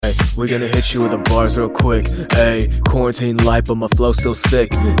Ay, we gonna hit you with the bars real quick. Ay, quarantine life, but my flow still sick.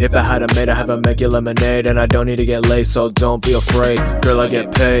 If I had a maid, I have a make you lemonade. And I don't need to get laid, so don't be afraid. Girl, I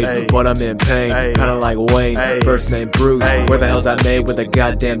get paid, but I'm in pain. Kinda like Wayne, first name Bruce. Where the hell's that made with the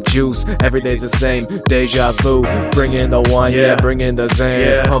goddamn juice? Every day's the same, deja vu. Bring in the wine, yeah, bring in the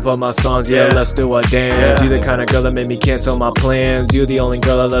Zans. Pump up my songs, yeah, let's do a dance. You the kind of girl that made me cancel my plans. You the only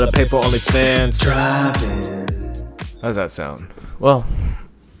girl that let her pay for OnlyFans. Driving. How's that sound? Well,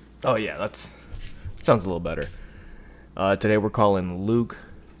 oh yeah, that sounds a little better. Today we're calling Luke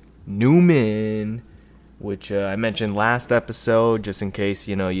Neumann, which I mentioned last episode, just in case,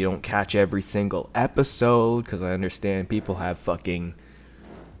 you don't catch every single episode, because I understand people have fucking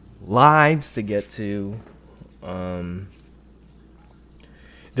lives to get to.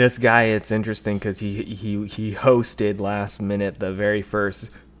 This guy, it's interesting because he hosted last minute the very first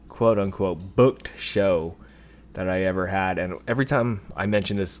quote-unquote booked show that I ever had. And every time I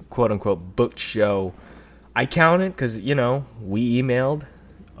mention this quote-unquote booked show, I count it because, we emailed,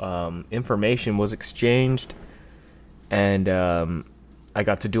 information was exchanged, and I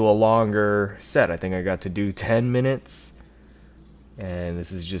got to do a longer set. I think I got to do 10 minutes. And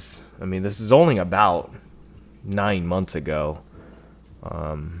this is only about 9 months ago.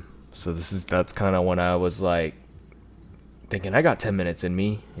 So that's kind of when I was like thinking I got 10 minutes in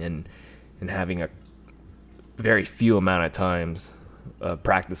me, and having a very few amount of times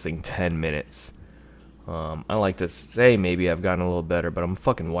practicing 10 minutes. I like to say maybe I've gotten a little better, but I'm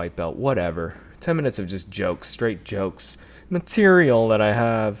fucking white belt, whatever. 10 minutes of just jokes, straight jokes, material that I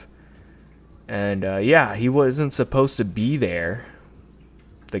have. And he wasn't supposed to be there,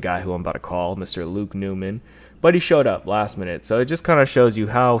 the guy who I'm about to call, Mr. Luke Neumann, but he showed up last minute. So it just kind of shows you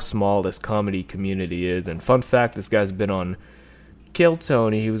how small this comedy community is. And fun fact, this guy's been on Kill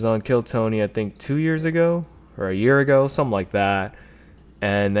Tony. He was on Kill Tony, I think 2 years ago or a year ago, something like that.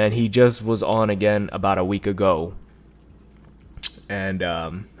 And then he just was on again about a week ago. And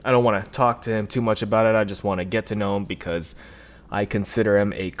I don't want to talk to him too much about it. I just want to get to know him because I consider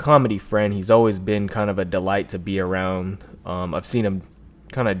him a comedy friend. He's always been kind of a delight to be around. I've seen him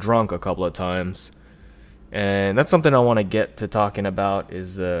kind of drunk a couple of times. And that's something I want to get to talking about,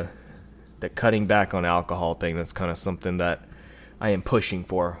 is the cutting back on alcohol thing. That's kind of something that I am pushing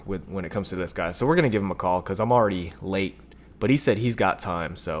for when it comes to this guy. So we're going to give him a call because I'm already late. But he said he's got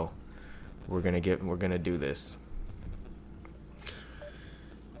time, so we're going to do this.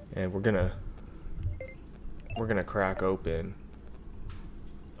 And we're going to crack open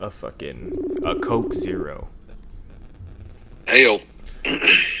a Coke Zero. Hey, yo.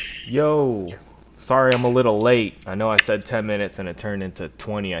 Yo. Sorry I'm a little late. I know I said 10 minutes and it turned into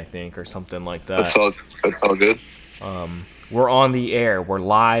 20, I think, or something like that. That's all good. We're on the air. We're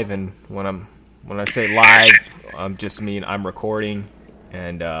live, and when I say live, I'm recording.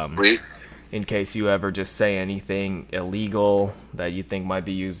 And in case you ever just say anything illegal that you think might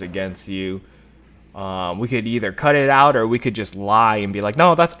be used against you, we could either cut it out or we could just lie and be like,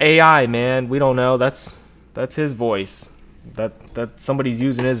 "No, that's AI, man. We don't know. That's his voice. That somebody's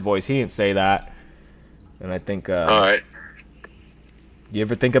using his voice. He didn't say that." And I think, all right. You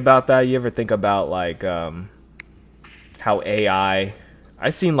ever think about that? You ever think about like how AI? I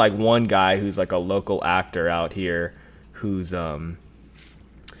seen like one guy who's like a local actor out here, who's I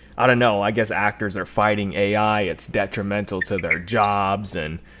don't know. I guess actors are fighting AI. It's detrimental to their jobs,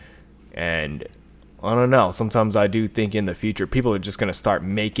 and I don't know. Sometimes I do think in the future people are just gonna start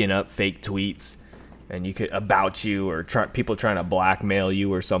making up fake tweets, and you could about you or people trying to blackmail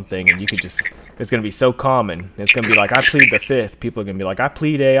you or something, and you could just. It's going to be so common. It's going to be like, I plead the fifth. People are going to be like, I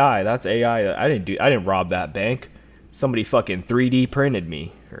plead AI. That's AI. I didn't rob that bank. Somebody fucking 3D printed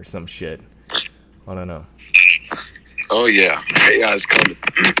me or some shit. I don't know. Oh yeah. AI is coming.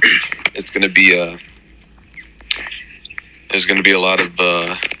 It's going to be there's going to be a lot of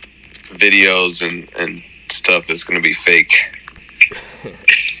videos and stuff that's going to be fake.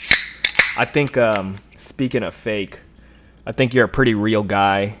 I think speaking of fake, I think you're a pretty real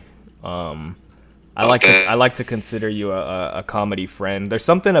guy. I like to consider you a comedy friend. There's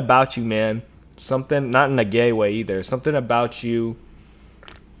something about you, man. Something, not in a gay way either. Something about you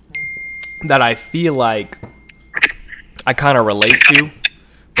that I feel like I kind of relate to,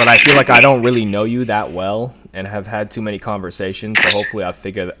 but I feel like I don't really know you that well and have had too many conversations. So hopefully I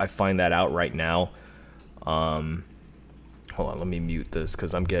find that out right now. Hold on, let me mute this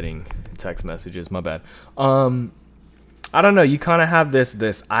because I'm getting text messages. My bad. I don't know. You kind of have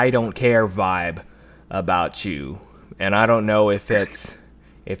this I don't care vibe about you, and I don't know if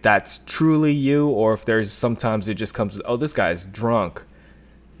that's truly you or if there's sometimes it just comes. Oh, this guy's drunk,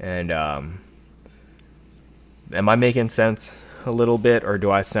 and am I making sense a little bit, or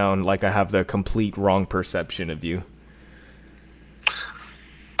do I sound like I have the complete wrong perception of you?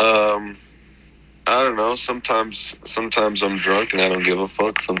 I don't know. Sometimes I'm drunk and I don't give a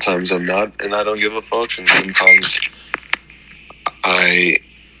fuck. Sometimes I'm not and I don't give a fuck. And sometimes I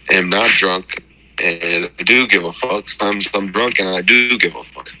am not drunk and I do give a fuck. Sometimes I'm drunk and I do give a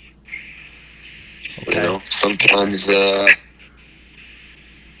fuck. Okay. You know, sometimes I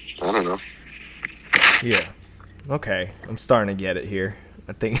don't know. Yeah. Okay. I'm starting to get it here.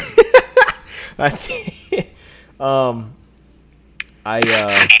 I think I think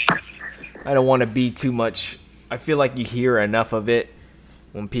I don't want to be too much. I feel like you hear enough of it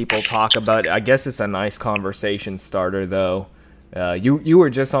when people talk about it. I guess it's a nice conversation starter, though. You were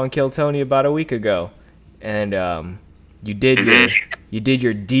just on Kill Tony about a week ago, and you did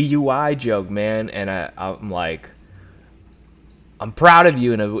your DUI joke, man. And I'm like, I'm proud of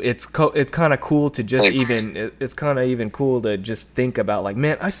you, and it's kind of cool to just it's kind of even cool to just think about, like,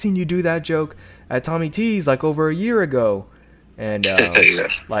 man, I seen you do that joke at Tommy T's like over a year ago. And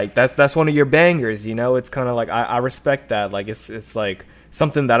like that's one of your bangers, you know. It's kind of like I respect that. Like it's like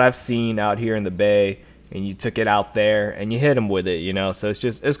something that I've seen out here in the Bay, and you took it out there and you hit him with it, you know. So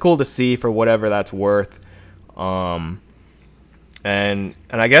it's cool to see for whatever that's worth. And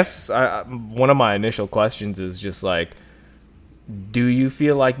I guess one of my initial questions is just like, do you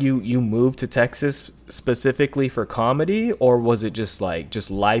feel like you moved to Texas specifically for comedy, or was it just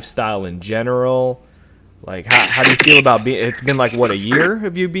lifestyle in general? Like, how do you feel about being? It's been like, what, a year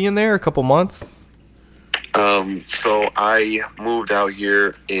of you being there? A couple months? So I moved out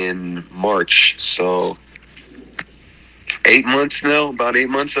here in March. So 8 months now. About 8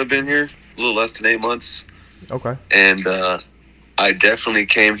 months I've been here. A little less than 8 months. Okay. And I definitely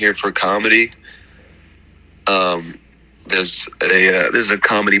came here for comedy. There's a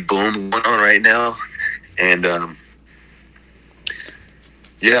comedy boom going on right now, and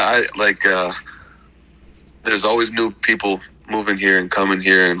I like. There's always new people moving here and coming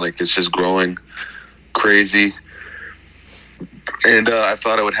here, and like it's just growing crazy. And I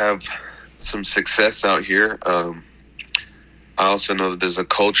thought I would have some success out here. I also know that there's a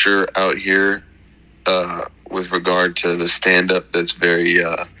culture out here with regard to the stand-up that's very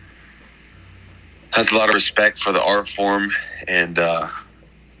has a lot of respect for the art form and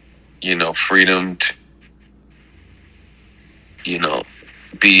freedom to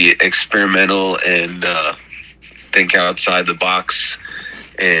be experimental and think outside the box,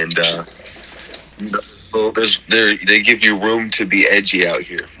 and they give you room to be edgy out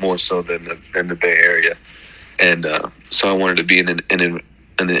here more so than the Bay Area, and so I wanted to be in an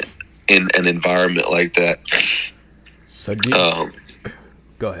environment like that. So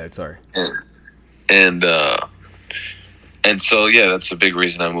go ahead. Sorry. And so yeah, that's a big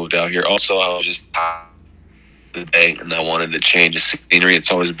reason I moved out here. Also, I was just the day, and I wanted to change the scenery.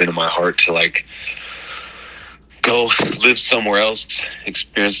 It's always been in my heart to like go live somewhere else,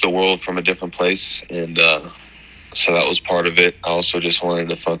 experience the world from a different place, and so that was part of it. I also just wanted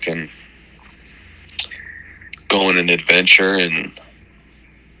to fucking go on an adventure, and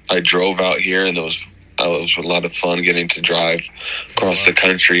I drove out here, and it was a lot of fun getting to drive across the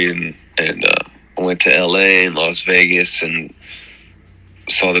country, and I went to LA and Las Vegas and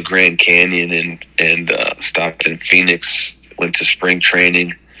saw the Grand Canyon and stopped in Phoenix, went to spring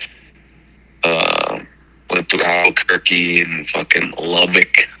training, went to Albuquerque and fucking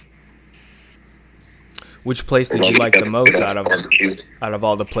Lubbock. Which place did you like the most out of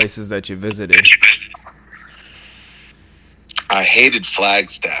all the places that you visited? I hated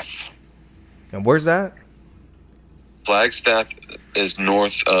Flagstaff. And where's that? Flagstaff is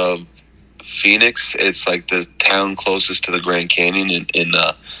north of Phoenix. It's like the town closest to the Grand Canyon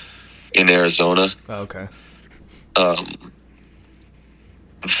in Arizona. Oh, okay.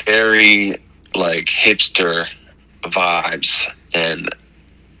 Very like hipster vibes, and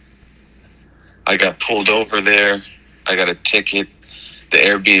I got pulled over there. I got a ticket. The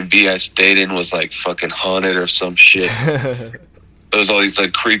Airbnb I stayed in was like fucking haunted or some shit. There was all these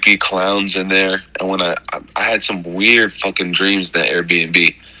like creepy clowns in there, and when I had some weird fucking dreams in that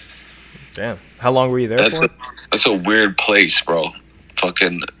Airbnb. Damn. How long were you there for? That's a weird place, bro.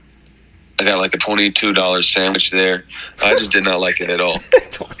 Fucking, I got like a $22 sandwich there. I just did not like it at all.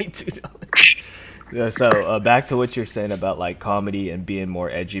 $22. Yeah, so back to what you're saying about like comedy and being more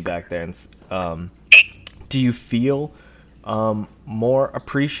edgy back then. Do you feel more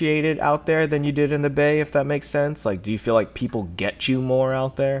appreciated out there than you did in the Bay, if that makes sense? Like, do you feel like people get you more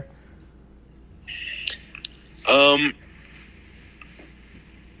out there?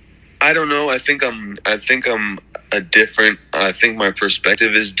 I don't know. I think I'm I think my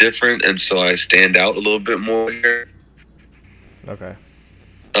perspective is different, and so I stand out a little bit more here. Okay.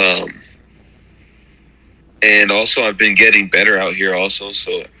 Um, and also I've been getting better out here also,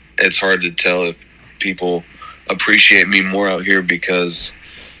 so it's hard to tell if people appreciate me more out here because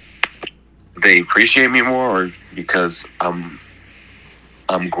they appreciate me more or because I'm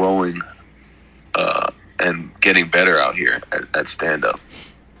growing and getting better out here at stand up.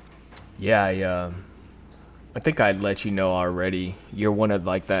 Yeah, I think I'd let you know already. You're one of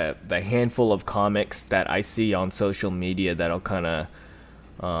like the handful of comics that I see on social media that'll kind of,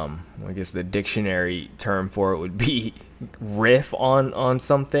 I guess the dictionary term for it would be riff on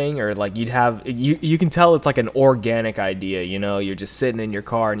something, or like you can tell it's like an organic idea. You know, you're just sitting in your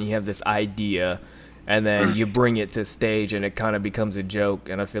car and you have this idea, and then you bring it to stage and it kind of becomes a joke.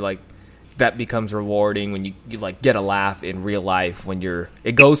 And I feel like that becomes rewarding when you like get a laugh in real life when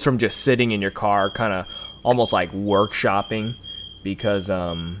it goes from just sitting in your car kind of almost like workshopping, because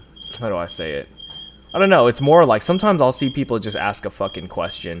how do I say it, I don't know, it's more like sometimes I'll see people just ask a fucking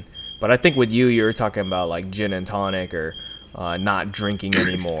question, but I think with you're talking about like gin and tonic or not drinking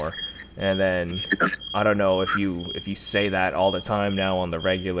anymore, and then I don't know if you say that all the time now on the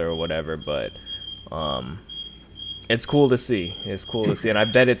regular or whatever, but it's cool to see. It's cool to see, and I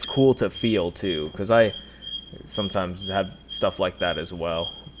bet it's cool to feel too, because I sometimes have stuff like that as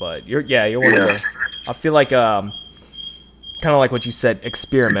well. But you're one of the. I feel like kind of like what you said,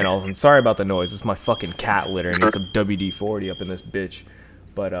 experimental. I'm sorry about the noise. It's my fucking cat litter, and it's some WD-40 up in this bitch.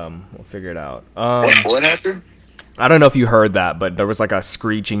 But we'll figure it out. What happened? I don't know if you heard that, but there was like a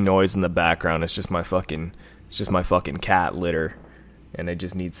screeching noise in the background. It's just my fucking cat litter, and it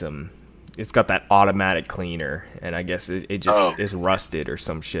just needs some. It's got that automatic cleaner, and I guess it just is rusted or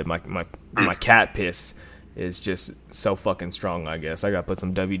some shit. My cat piss is just so fucking strong, I guess. I gotta put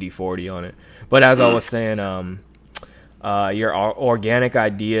some WD-40 on it. But as I was saying, your organic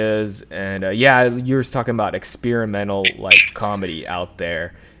ideas, and you were talking about experimental like comedy out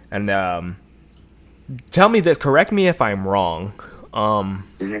there, and tell me this, correct me if I'm wrong.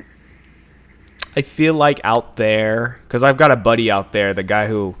 I feel like out there, because I've got a buddy out there, the guy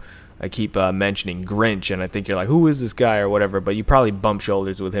who I keep mentioning, Grinch, and I think you're like, who is this guy or whatever, but you probably bumped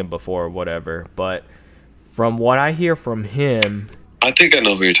shoulders with him before or whatever. But from what I hear from him, I think I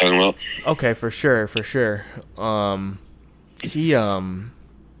know who you're talking about. Okay, for sure. He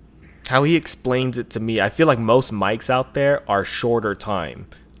how he explains it to me, I feel like most mics out there are shorter time,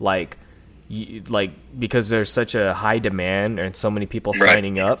 like because there's such a high demand and so many people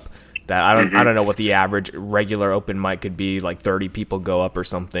signing up that I don't know what the average regular open mic could be, like 30 people go up or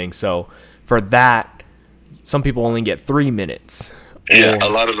something. So for that, some people only get 3 minutes. Yeah, a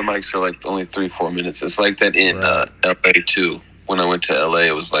lot of the mics are like only 3-4 minutes. It's like that in LA too. When I went to LA,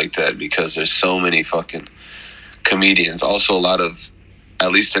 it was like that because there's so many fucking comedians. Also, a lot of,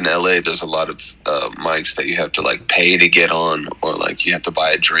 at least in LA, there's a lot of mics that you have to like pay to get on, or like you have to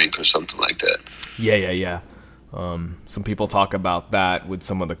buy a drink or something like that. Yeah. Some people talk about that with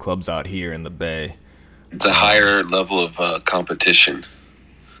some of the clubs out here in the Bay. It's a higher level of competition.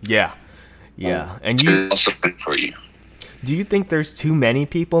 Yeah. And you also good for you. Do you think there's too many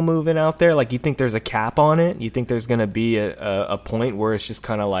people moving out there? Like, you think there's a cap on it? You think there's going to be a point where it's just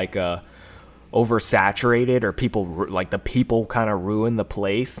kind of like oversaturated, or the people kind of ruin the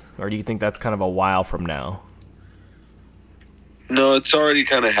place? Or do you think that's kind of a while from now? No, it's already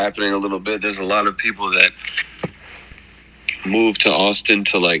kind of happening a little bit. There's a lot of people that move to Austin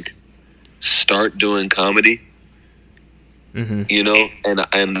to like start doing comedy. Mm-hmm. You know, and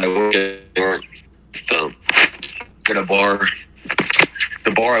I work at a bar.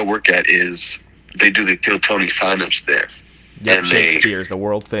 The bar I work at they do the Kill Tony signups there. Yep, and Shakespeare's, the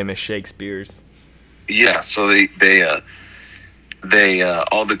world famous Shakespeare's. Yeah, so they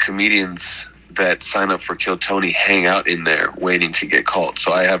all the comedians that sign up for Kill Tony hang out in there waiting to get called.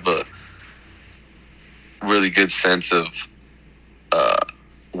 So I have a really good sense of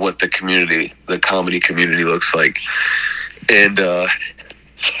what the comedy community looks like. And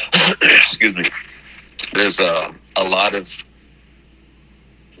excuse me, there's a lot of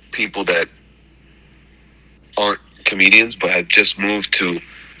people that aren't comedians but have just moved to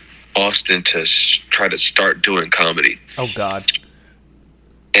Austin to try to start doing comedy. Oh God.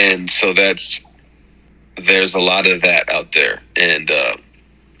 And so there's a lot of that out there, and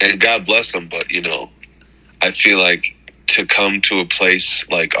God bless them. But you know, I feel like to come to a place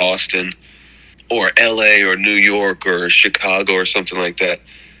like Austin or LA or New York or Chicago or something like that,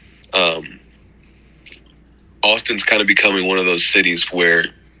 Austin's kind of becoming one of those cities where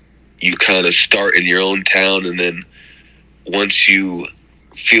you kind of start in your own town, and then once you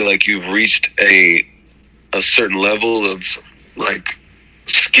feel like you've reached a certain level of like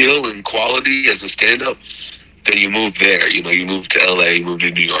skill and quality as a stand-up, then you move there. You know, you move to LA, you move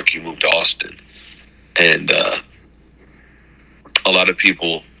to New York, you move to Austin, and a lot of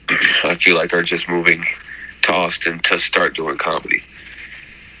people, I feel like, are just moving to Austin to start doing comedy.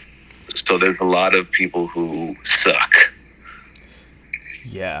 So there's a lot of people who suck.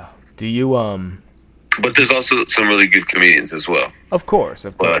 Yeah. Do you But there's also some really good comedians as well. Of course.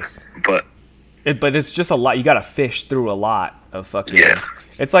 But it's just a lot. You got to fish through a lot of fucking. Yeah.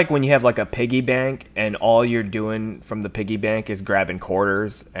 It's like when you have like a piggy bank and all you're doing from the piggy bank is grabbing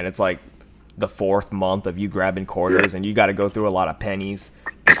quarters, and it's like the fourth month of you grabbing quarters, and you got to go through a lot of pennies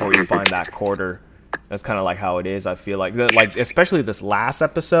before you find that quarter. That's kind of like how it is. I feel like especially this last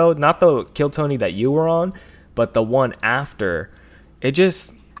episode, not the Kill Tony that you were on, but the one after. It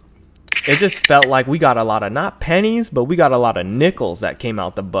just felt like we got a lot of, not pennies, but we got a lot of nickels that came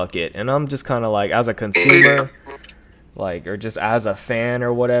out the bucket. And I'm just kind of like, as a consumer, like, or just as a fan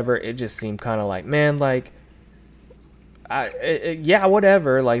or whatever, it just seemed kind of like, man, like, yeah,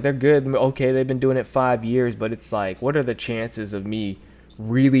 whatever. Like, they're good. Okay, they've been doing it 5 years, but it's like, what are the chances of me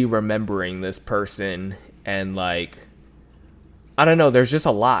really remembering this person? And like, I don't know, there's just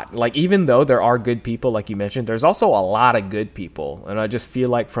a lot. Like, even though there are good people, like you mentioned, there's also a lot of good people. And I just feel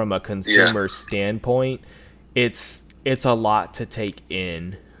like from a consumer standpoint, it's a lot to take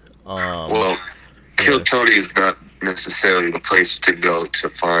in. Well, Kill Tony is not necessarily the place to go to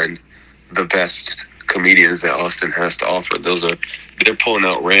find the best comedians that Austin has to offer. They're pulling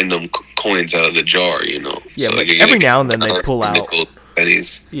out random coins out of the jar, you know. Yeah, so but every now and then they pull out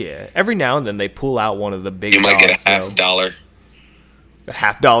pennies. Yeah, every now and then they pull out one of the big. You might get a $50.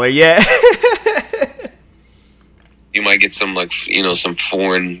 $50, yeah. You might get some, like, you know, some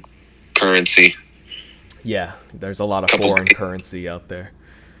foreign currency. Yeah, there's a lot of foreign currency out there.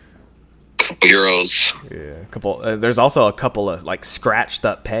 Couple euros. Yeah, there's also a couple of like scratched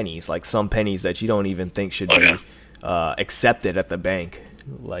up pennies, like some pennies that you don't even think should be accepted at the bank.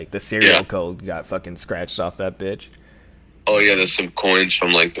 Like the serial code got fucking scratched off that bitch. Oh yeah, there's some coins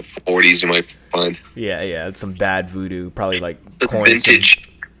from like the 40s you might find. Yeah, it's some bad voodoo, probably like coins vintage.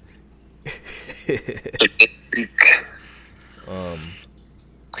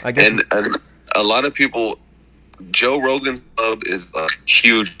 I guess, and a lot of people. Joe Rogan's Club is a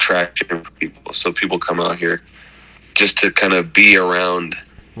huge attraction for people, so people come out here just to kind of be around,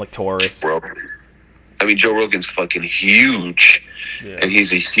 like tourists. I mean, Joe Rogan's fucking huge, and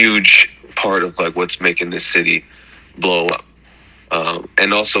he's a huge part of like what's making this city blow up.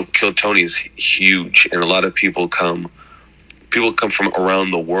 And also, Kill Tony's huge, and a lot of people come from around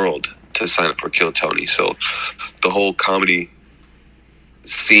the world to sign up for Kill Tony. So the whole comedy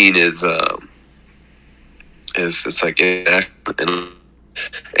scene is it's like, and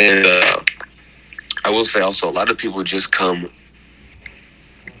I will say also, a lot of people just come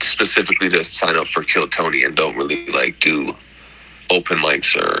specifically to sign up for Kill Tony and don't really like do open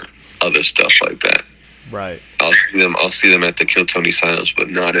mics or other stuff like that. Right. I'll see them at the Kill Tony signups, but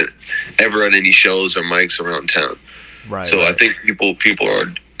not ever at any shows or mics around town. Right. So I think people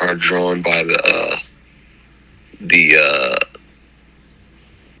are drawn by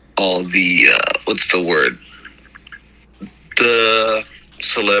all the what's the word? The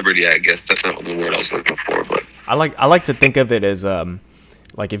celebrity, I guess. That's not the word I was looking for, but I like to think of it as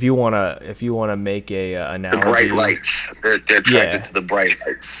like if you wanna make a analogy. The bright lights. They're attracted to the bright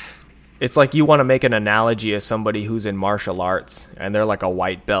lights. It's like you want to make an analogy as somebody who's in martial arts and they're like a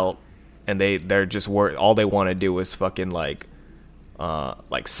white belt and they're just all they want to do is fucking like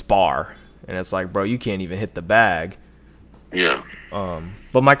spar, and it's like, bro, you can't even hit the bag. Yeah.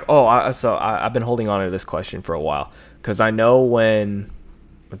 But Mike, I've been holding on to this question for a while because I know when,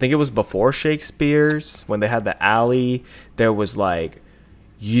 I think it was before Shakespeare's, when they had the alley, there was like,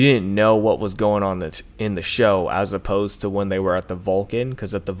 you didn't know what was going on in the show as opposed to when they were at the Vulcan,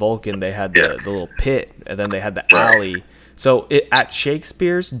 because at the Vulcan they had the little pit and then they had the alley. So at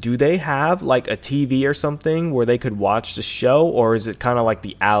Shakespeare's, do they have like a TV or something where they could watch the show, or is it kind of like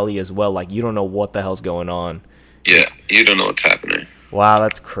the alley as well? Like you don't know what the hell's going on. Yeah, you don't know what's happening. Wow,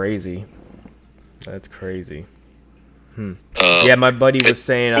 that's crazy. That's crazy. Yeah, my buddy was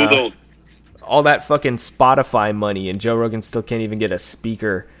saying all that fucking Spotify money, and Joe Rogan still can't even get a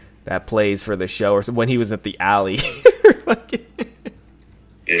speaker that plays for the show, or when he was at the alley.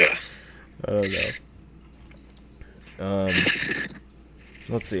 Yeah. I don't know.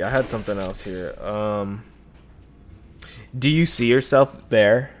 Let's see. I had something else here. Do you see yourself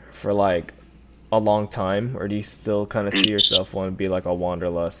there for like a long time, or do you still kind of see yourself want to be like a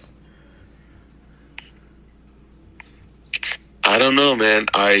wanderlust? I don't know, man.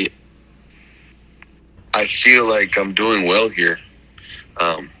 I feel like I'm doing well here.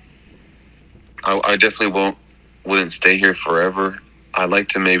 I definitely won't wouldn't stay here forever. I'd like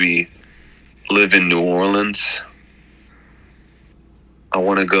to maybe live in New Orleans. I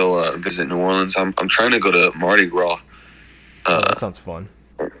want to go visit New Orleans. I'm trying to go to Mardi Gras Oh, that sounds fun.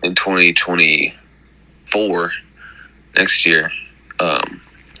 in 2024 next year.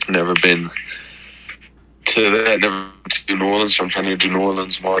 Never been to that. Never been to New Orleans. So I'm trying to do New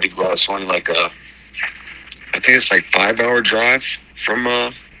Orleans Mardi Gras. It's only like I think it's like 5-hour drive from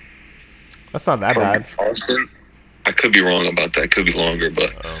That's not that bad. Austin. I could be wrong about that. It could be longer,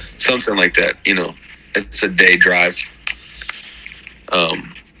 but something like that. You know, it's a day drive.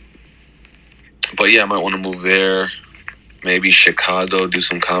 But yeah, I might want to move there. Maybe Chicago, do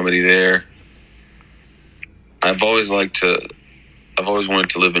some comedy there. I've always wanted to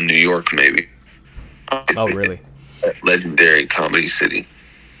live in New York, maybe. Oh, really? That legendary comedy city.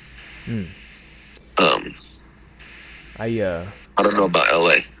 I don't know about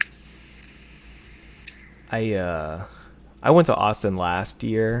LA. I went to Austin last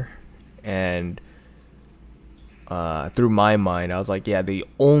year, and through my mind, I was like, yeah, the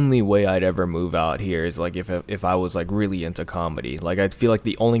only way I'd ever move out here is like if I was like really into comedy. Like I feel like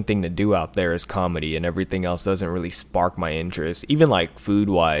the only thing to do out there is comedy, and everything else doesn't really spark my interest. Even like food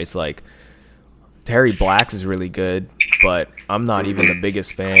wise, like Terry Black's is really good, but I'm not even the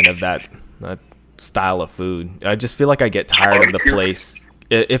biggest fan of that style of food. I just feel like I get tired of the place.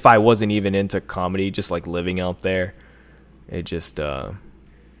 If I wasn't even into comedy, just like living out there, it just I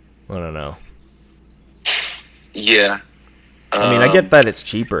don't know. Yeah. I mean, I get that it's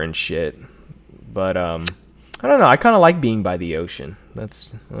cheaper and shit, but I don't know. I kind of like being by the ocean. I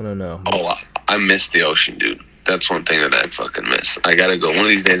don't know. Oh, I miss the ocean, dude. That's one thing that I fucking miss. I gotta go. One of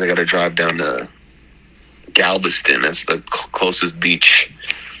these days, I gotta drive down to Galveston. That's the closest beach.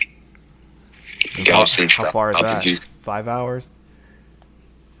 Galveston. How far is that? 5 hours?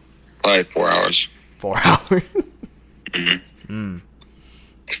 Like 4 hours. 4 hours? Mm-hmm.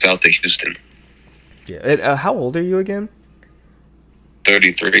 South of Houston. Yeah. How old are you again?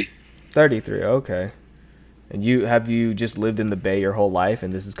 33. 33. Okay. And have you just lived in the Bay your whole life,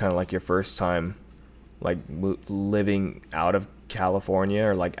 and this is kind of like your first time, like living out of California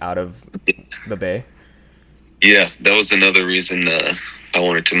or like out of the Bay? Yeah, that was another reason I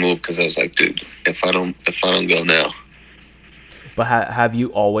wanted to move, because I was like, dude, if I don't go now. But have you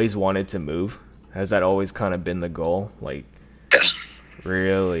always wanted to move? Has that always kind of been the goal? Like, yeah.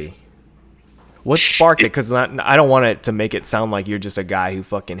 Really? What sparked it? Because I don't want it to make it sound like you're just a guy who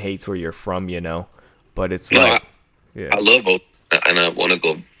fucking hates where you're from, you know? But it's like... I love both, and I want to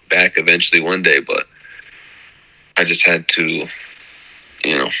go back eventually one day, but I just had to,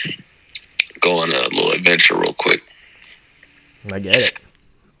 you know, go on a little adventure real quick. I get it.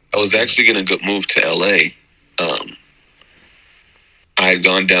 I was actually going to move to LA. I had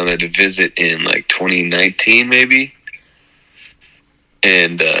gone down there to visit in like 2019 maybe,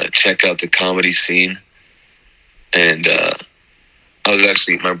 and check out the comedy scene. And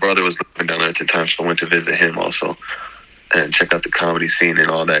my brother was living down there at the time, so I went to visit him also and check out the comedy scene and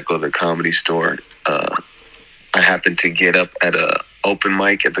all that, go to the Comedy Store. I happened to get up at a open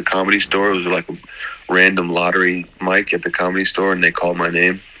mic at the Comedy Store. It was like a random lottery mic at the Comedy Store, and they called my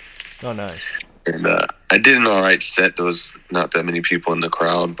name. Oh, nice. And I did an all right set. There was not that many people in the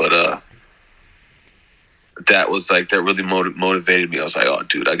crowd, but that was like, that really motivated me. I was like, oh,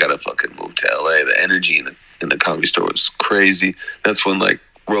 dude, I gotta fucking move to LA. The energy in the Comedy Store was crazy. That's when like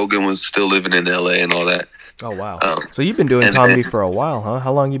Rogan was still living in LA and all that. Oh, wow. So you've been doing comedy for a while, huh?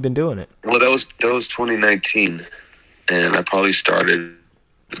 How long you been doing it? Well, that was 2019, and I probably started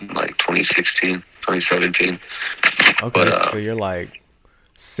in like 2016, 2017. Okay, but, so you're like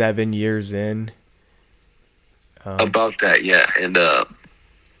 7 years in. About that, yeah. And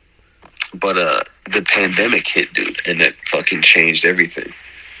but the pandemic hit, dude, and that fucking changed everything.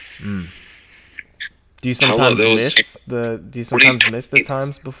 Mm. Do you sometimes miss the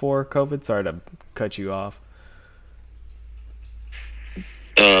times before COVID? Sorry to cut you off.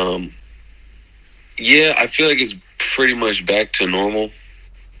 Yeah, I feel like it's pretty much back to normal.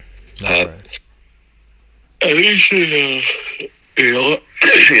 Right. At least in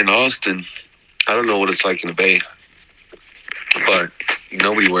Austin, I don't know what it's like in the Bay, but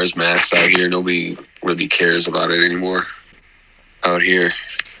nobody wears masks out here. Nobody really cares about it anymore out here.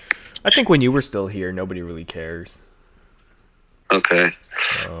 I think when you were still here, nobody really cares. Okay.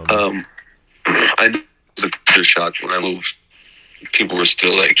 I know it was a culture shock when I moved. People were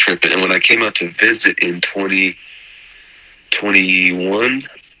still like tripping. And when I came out to visit in 2021,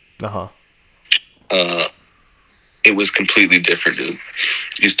 it was completely different, dude.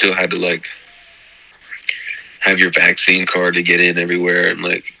 You still had to like have your vaccine card to get in everywhere, and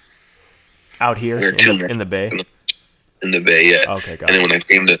like Out here We were two in the Bay. in the Bay, yeah. Okay, got And it.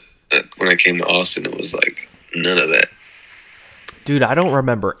 then when I came to Austin, it was like none of that. Dude, I don't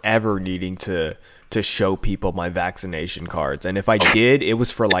remember ever needing to show people my vaccination cards, and if I did, it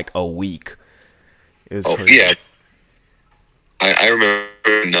was for like a week. It was crazy. Yeah. I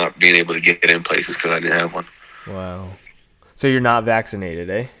remember not being able to get in places because I didn't have one. Wow. So you're not vaccinated,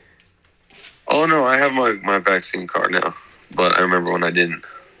 eh? Oh no, I have my vaccine card now, but I remember when I didn't.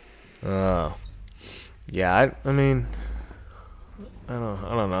 Oh. Yeah, I mean, I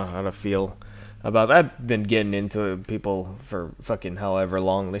don't know how to feel about that. I've been getting into people for fucking however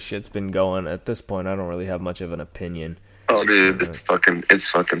long this shit's been going. At this point, I don't really have much of an opinion. Oh, dude, it's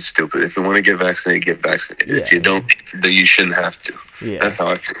fucking stupid. If you want to get vaccinated, get vaccinated. Yeah. If you don't, then you shouldn't have to. Yeah. That's how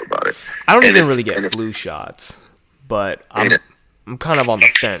I feel about it. I don't even really get flu shots, but I'm kind of on the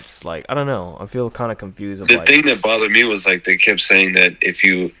fence. Like, I don't know. I feel kind of confused. The thing that bothered me was like they kept saying that if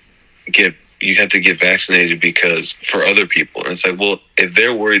you have to get vaccinated because for other people, and it's like, well, if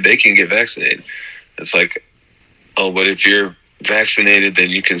they're worried, they can get vaccinated. It's like, oh, but if you're vaccinated, then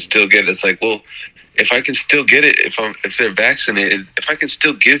you can still get it. It's like, well, if I can still get it, if they're vaccinated, if I can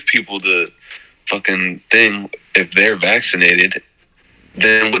still give people the fucking thing if they're vaccinated,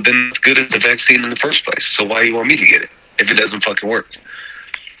 then it's good as a vaccine in the first place. So why do you want me to get it if it doesn't fucking work?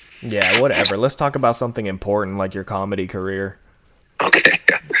 Yeah, whatever. Let's talk about something important like your comedy career. Okay.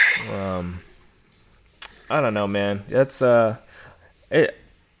 I don't know, man. It's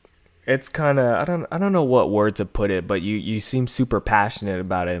kind of I don't know what word to put it, but you seem super passionate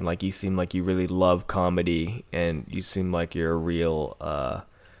about it, and like you seem like you really love comedy, and you seem like you're a real. I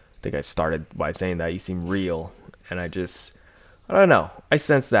think I started by saying that you seem real, and I don't know. I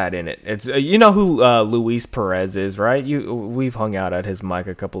sense that in it. It's you know who Luis Perez is, right? We've hung out at his mic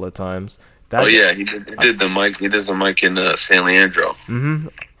a couple of times. Yeah, he did the mic. He does the mic in San Leandro. Mm-hmm.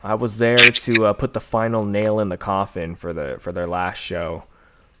 I was there to put the final nail in the coffin for their last show.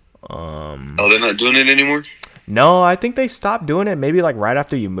 They're not doing it anymore? No, I think they stopped doing it maybe like right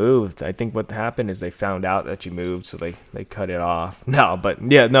after you moved. I think what happened is they found out that you moved, so they cut it off. No, but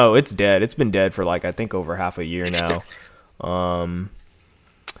yeah, no, it's dead. It's been dead for like I think over half a year now. I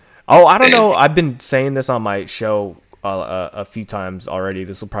don't know. I've been saying this on my show a few times already.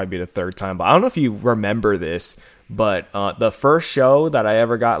 This will probably be the third time, but I don't know if you remember this. But the first show that I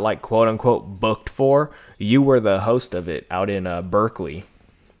ever got like quote unquote booked for, you were the host of it out in Berkeley.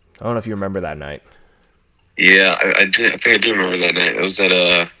 I don't know if you remember that night. Yeah, I did. I think I do remember that night. It was at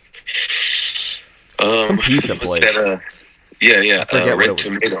some pizza place. Yeah. I forget what Red it was.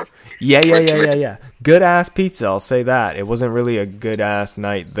 Tomato. Yeah. Good ass pizza. I'll say that. It wasn't really a good ass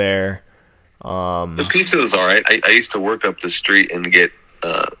night there. The pizza was all right. I used to work up the street and get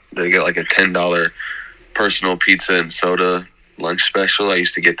like a $10 personal pizza and soda lunch special. I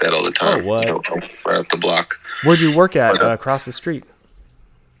used to get that all the time. Oh, what? Right up the block. Where'd you work at across the street?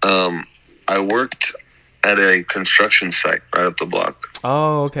 I worked at a construction site right up the block.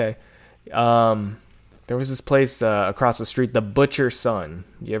 Oh, okay. There was this place across the street, The Butcher's Son.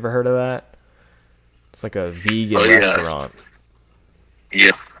 You ever heard of that? It's like a vegan restaurant.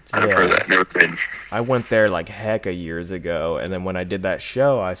 Yeah, I've heard that. Never been. I went there like hecka years ago, and then when I did that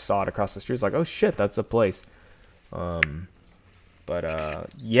show, I saw it across the street. It's like, oh shit, that's a place. Yeah.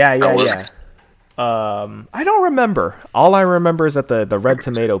 I don't remember. All I remember is that the Red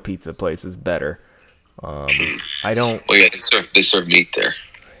Tomato pizza place is better. I don't. Well, yeah, they serve meat there.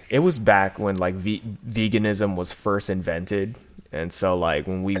 It was back when like veganism was first invented, and so like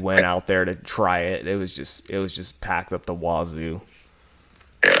when we went out there to try it, it was just packed up the wazoo.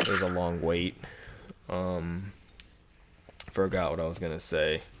 Yeah, it was a long wait. Forgot what I was gonna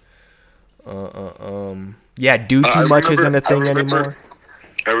say. Yeah, do too much isn't a thing anymore.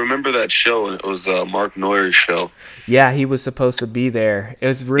 I remember that show, and it was Mark Neuer's show. Yeah, he was supposed to be there. It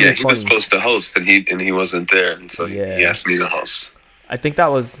was really funny. He was supposed to host, and he wasn't there, and so he asked me to host. I think that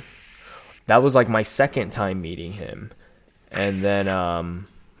was like my second time meeting him, and then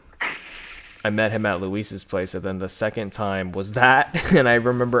I met him at Luis's place, and then the second time was that, and I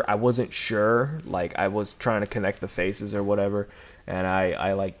remember I wasn't sure, like I was trying to connect the faces or whatever, and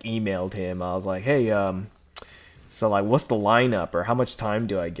I like emailed him. I was like, hey, so like what's the lineup, or how much time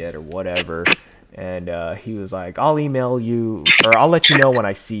do I get, or whatever, and he was like, I'll email you, or I'll let you know when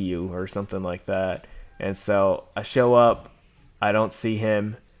I see you, or something like that. And so I show up, I don't see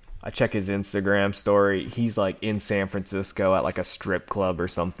him. I check his Instagram story. He's like in San Francisco at like a strip club or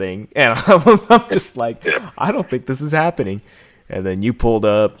something. And I'm just like, I don't think this is happening. And then you pulled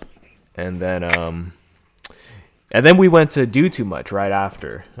up, and then we went to Do Too Much right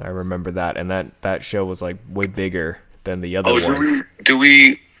after. I remember that. And that show was like way bigger than the other one. Do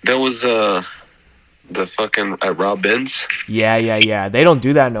we That was the fucking at Rob Ben's. Yeah. They don't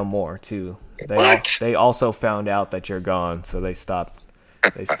do that no more, too. What? They also found out that you're gone, so they stopped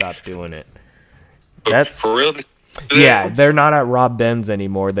doing it. But That's for real? Yeah, they're not at Rob Ben's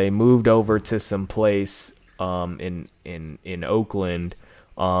anymore. They moved over to some place in Oakland.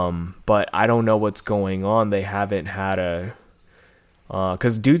 But I don't know what's going on. They haven't had a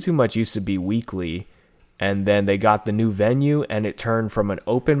because Do Too Much used to be weekly, and then they got the new venue, and it turned from an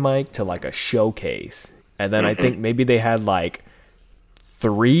open mic to like a showcase. And then I think maybe they had like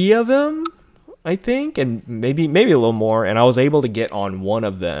 3 of them, I think, and maybe a little more. And I was able to get on one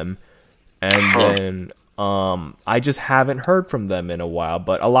of them, and then I just haven't heard from them in a while.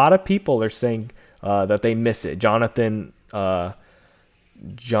 But a lot of people are saying that they miss it. Jonathan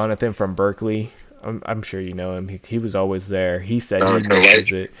from Berkeley. I'm sure you know him. He was always there. He said he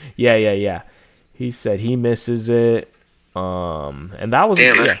misses it. Yeah. He said he misses it. And that was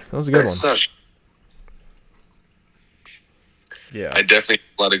that was a good one. Sucks. Yeah. I definitely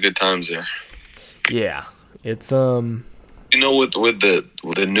had a lot of good times there. Yeah. It's You know what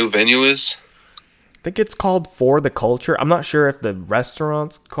the new venue is? I think it's called For the Culture. I'm not sure if the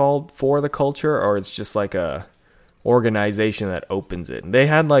restaurant's called For the Culture or it's just like a organization that opens it. And they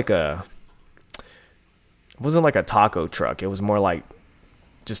had like it wasn't like a taco truck. It was more like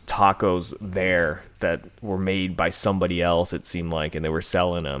just tacos there that were made by somebody else, it seemed like, and they were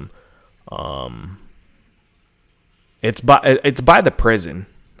selling them. It's by the prison.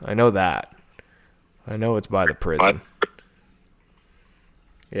 I know that. I know it's by the prison.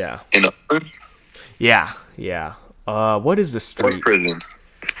 Yeah. In Oakland? Yeah. What is the street? What prison?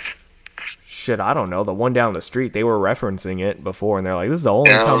 Shit, I don't know. The one down the street. They were referencing it before, and they're like, "This is the only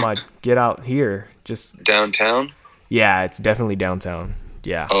time I get out here." Just downtown. Yeah, it's definitely downtown.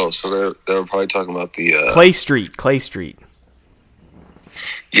 Yeah. Oh, so they were probably talking about the Clay Street.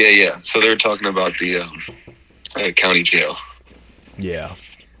 Yeah. So they were talking about the county jail. Yeah.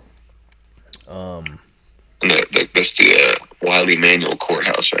 And that's the Wiley Manual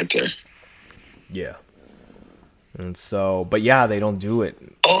Courthouse right there. Yeah. And so, but yeah, they don't do it.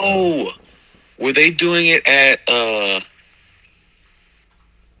 Oh, were they doing it at the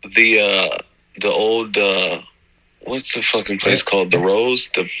old what's the fucking place called? The Rose.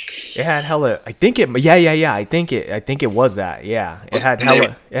 It had hella. I think it. Yeah. I think it was that. Yeah. It had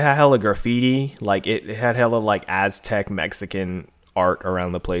hella graffiti. Like it had hella like Aztec Mexican art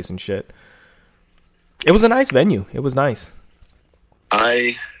around the place and shit. It was a nice venue. It was nice.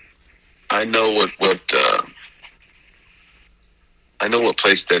 I know what I know what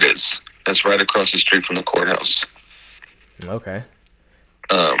place that is. That's right across the street from the courthouse. Okay.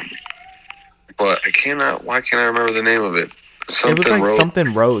 But I cannot. Why can't I remember the name of it? It was like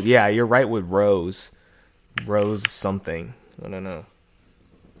something Rose. Yeah, you're right with Rose. Rose something. I don't know.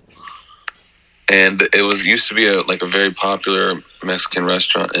 And it used to be a very popular Mexican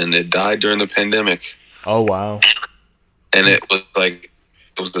restaurant, and it died during the pandemic. Oh wow! And it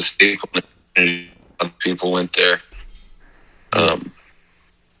was the staple. A lot of people went there. A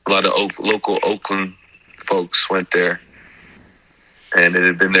lot of local Oakland folks went there, and it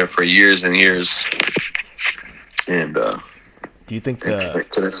had been there for years and years. And do you think it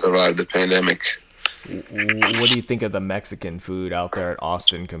couldn't survive the pandemic? What do you think of the Mexican food out there at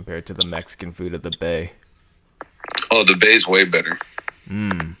Austin compared to the Mexican food at the Bay? Oh, the Bay's way better.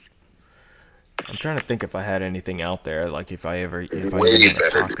 I'm trying to think if I had anything out there, like if I ever had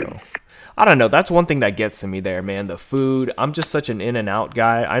better, a taco. I don't know. That's one thing that gets to me there, man. The food. I'm just such an In-N-Out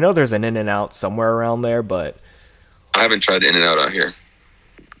guy. I know there's an In-N-Out somewhere around there, but I haven't tried the In-N-Out out here.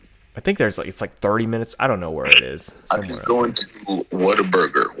 I think it's like 30 minutes. I don't know where it is. I'm just going to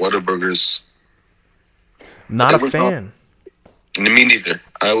Whataburger. Whataburger's. Not a fan. Me neither.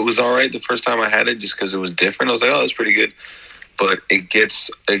 I was all right the first time I had it, just because it was different. I was like, oh, that's pretty good. But it gets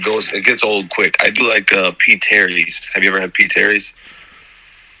old quick. I do like P. Terry's. Have you ever had P. Terry's?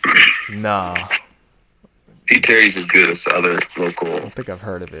 Nah. P. Terry's is good as other local. I don't think I've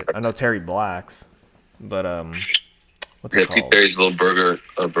heard of it. I know Terry Black's, but what's it called? P. Terry's little burger.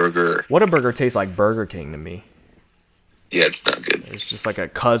 Whataburger tastes like Burger King to me. Yeah, it's not good. It's just like a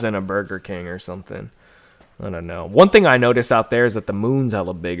cousin of Burger King or something. I don't know. One thing I noticed out there is that the moon's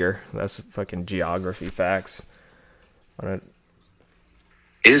hella bigger. That's fucking geography facts.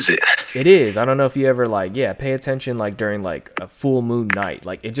 Is it? It is. I don't know if you ever pay attention during a full moon night.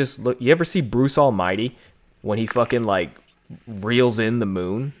 It just look. You ever see Bruce Almighty when he fucking reels in the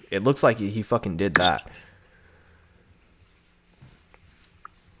moon? It looks like he fucking did that.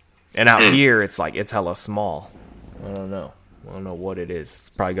 And out here, it's hella small. I don't know what it is.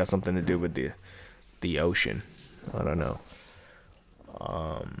 It's probably got something to do with the ocean. I don't know.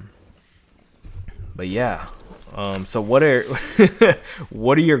 But yeah. So what are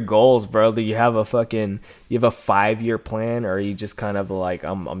what are your goals, bro? Do you have a 5-year plan, or are you just kind of like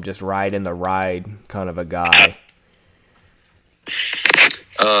I'm just riding the ride kind of a guy?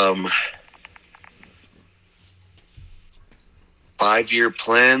 Um, 5-year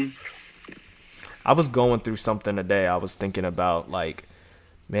plan. I was going through something today. I was thinking about like,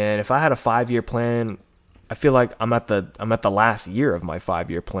 man, if I had a 5-year plan, I feel like I'm at the last year of my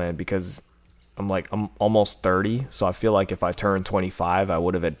 5-year plan because I'm almost 30, so I feel like if I turned 25, I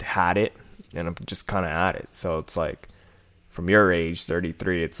would have had it, and I'm just kind of at it. So it's like, from your age,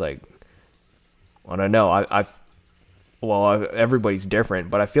 33, it's like, I don't know. Everybody's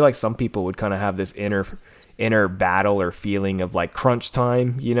different, but I feel like some people would kind of have this inner battle or feeling of like crunch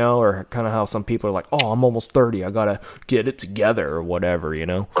time, or kind of how some people are like, oh, I'm almost 30, I gotta get it together or whatever,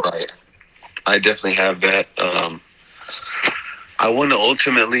 Right. I definitely have that. I want to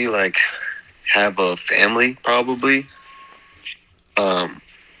ultimately like have a family, probably.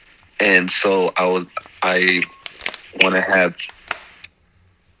 And so I want to have.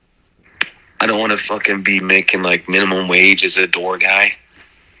 I don't want to fucking be making like minimum wage as a door guy.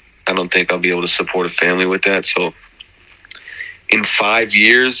 I don't think I'll be able to support a family with that. So in 5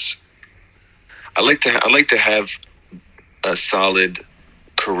 years, I like to have a solid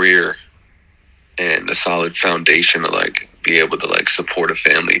career and a solid foundation to like be able to like support a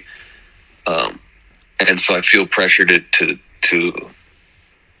family. And so I feel pressure to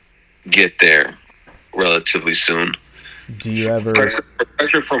get there relatively soon. Do you ever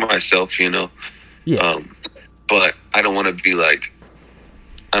pressure for myself, Yeah. But I don't want to be like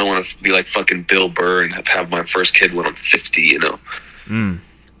fucking Bill Burr and have my first kid when I'm 50,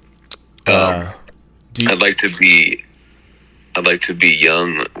 I'd like to be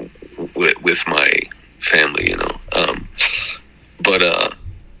young with my family, but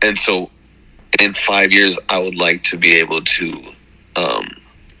and so in 5 years I would like to be able to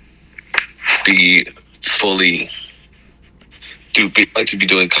be fully like to be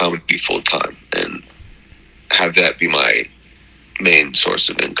doing comedy full time and have that be my main source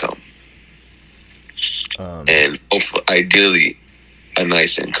of income, and hopefully, ideally, a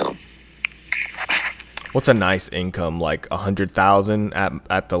nice income. What's a nice income? Like 100,000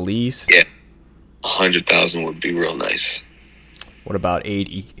 at the least? Yeah, 100,000 would be real nice. What about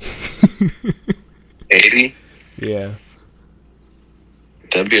 80? 80? Yeah.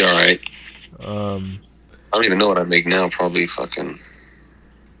 That'd be all right. I don't even know what I make now. Probably fucking.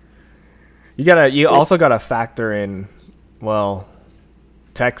 You also gotta factor in, well,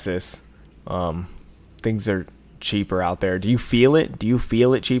 Texas. Things are cheaper out there. Do you feel it? Do you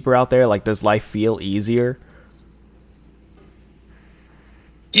feel it cheaper out there? Like, does life feel easier?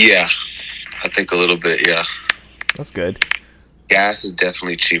 Yeah, I think a little bit. Yeah, that's good. Gas is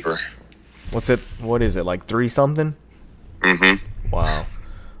definitely cheaper. What is it, like 3 something? Mm-hmm. Wow.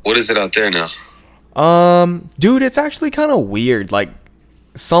 What is it out there now? Dude, it's actually kind of weird. Like,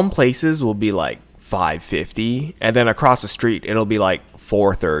 some places will be like $5.50, and then across the street it'll be like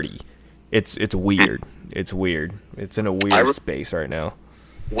 $4.30. It's weird. It's weird. It's in a weird space right now.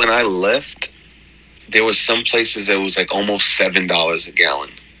 When I left, there was some places that was like almost $7 a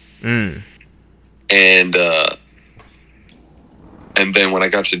gallon. And then when I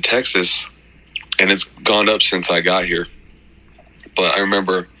got to Texas, and it's gone up since I got here, but I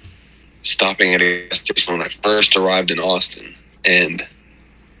remember stopping at a gas station when I first arrived in Austin, and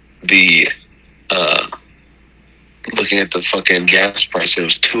looking at the fucking gas price, it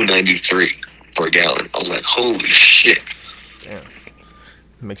was $2.93 per gallon. I was like, holy shit. Damn.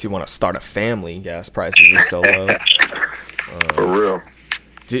 It makes you want to start a family. Gas prices are so low. For real.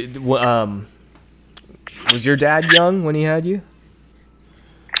 Was your dad young when he had you?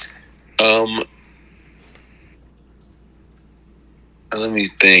 Let me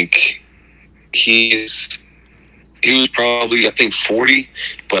think. He was probably, I think, 40,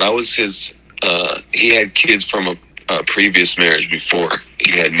 but I was his. He had kids from a previous marriage before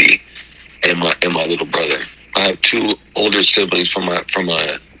he had me and my little brother. I have 2 older siblings from my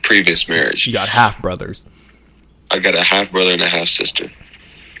previous marriage. You got half brothers. I got a half brother and a half sister.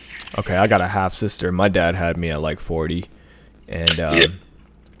 Okay, I got a half sister. My dad had me at like 40, and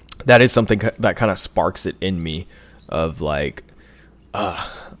that is something that kind of sparks it in me. Of like,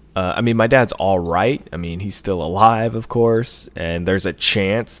 I mean, my dad's all right. I mean, he's still alive, of course, and there's a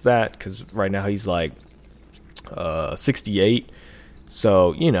chance that, because right now he's like 68,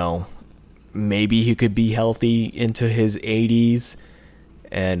 so maybe he could be healthy into his 80s.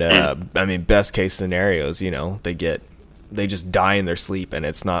 And I mean, best case scenarios, they just die in their sleep, and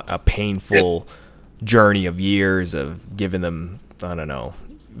it's not a painful journey of years of giving them I don't know,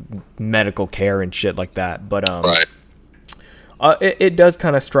 medical care and shit like that. But Right. it does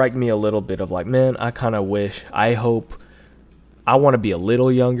kind of strike me a little bit of like, man, I hope I want to be a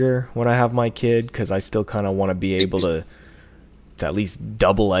little younger when I have my kid, because I still kind of want to be able to at least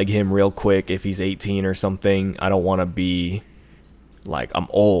double leg him real quick if he's 18 or something. I don't want to be like I'm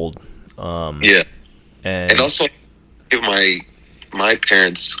old. Yeah. And also give my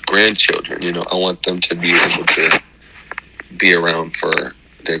parents grandchildren, you know, I want them to be able to be around for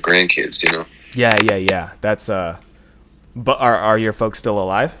their grandkids, you know. Yeah. That's but are your folks still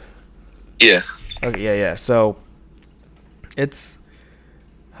alive? Yeah. Okay, yeah. So it's,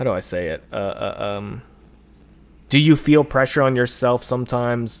 how do I say it? Do you feel pressure on yourself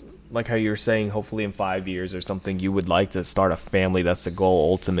sometimes? Like how you were saying, hopefully in 5 years or something, you would like to start a family. That's the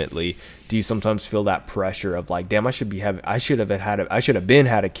goal ultimately. Do you sometimes feel that pressure of like, damn, I should have been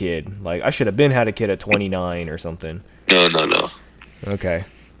had a kid. Like I should have been had a kid at 29 or something. No. Okay,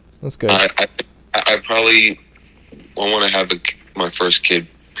 that's good. I probably want to have my first kid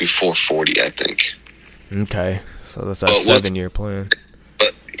before 40, I think. Okay, so that's a 7-year plan.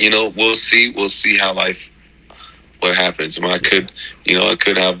 But you know, we'll see how what happens. I could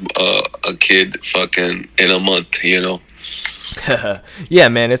have a kid fucking in a month, you know. Yeah,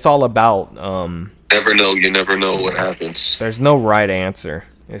 man, it's all about you never know what happens. There's no right answer.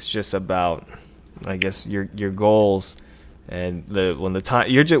 It's just about, I guess, your goals, and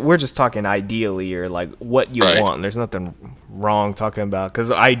we're just talking ideally, or like what you want. There's nothing wrong talking about,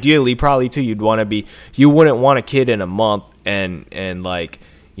 because ideally probably too you wouldn't want a kid in a month, and like,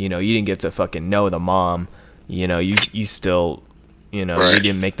 you know, you didn't get to fucking know the mom, you know, you still, you know, you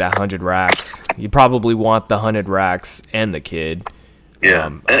didn't make that 100 racks. You probably want the 100 racks and the kid,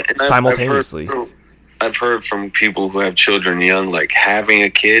 and simultaneously. I've heard from people who have children young, like having a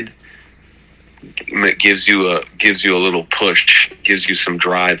kid gives you a little push, gives you some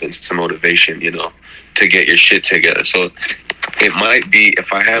drive and some motivation, you know, to get your shit together. So it might be,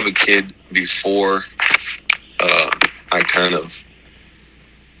 if I have a kid before I kind of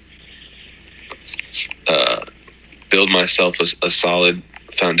build myself a solid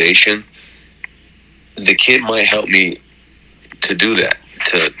foundation, the kid might help me to do that,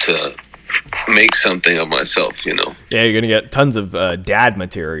 to make something of myself, you know. Yeah, you're gonna get tons of dad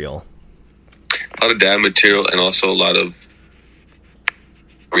material. A lot of dad material, and also a lot of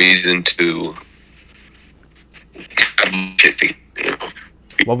reason to have shit, you know.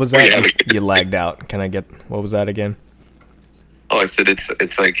 What was that? You lagged out. Can I get, what was that again? Oh, I said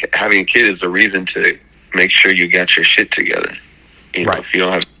it's like having a kid is a reason to make sure you got your shit together. You know, if you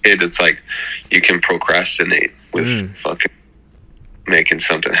don't have a kid, it's like you can procrastinate with fucking making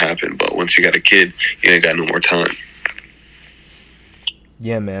something happen. But once you got a kid, you ain't got no more time.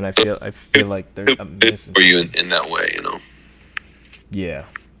 Yeah, man, I feel like I'm missing for you in that way, you know. Yeah,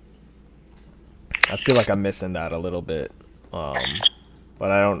 I feel like I'm missing that a little bit, but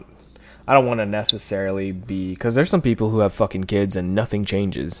I don't want to necessarily be, because there's some people who have fucking kids and nothing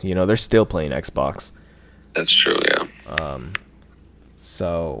changes. You know, they're still playing Xbox. That's true, yeah.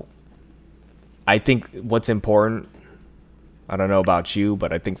 So I think what's important, I don't know about you,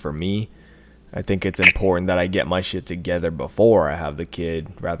 but I think for me, I think it's important that I get my shit together before I have the kid,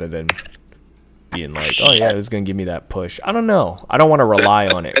 rather than being like, oh yeah, it's gonna give me that push. I don't know. I don't want to rely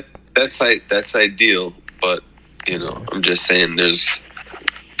on it. That's ideal, but you know, I'm just saying there's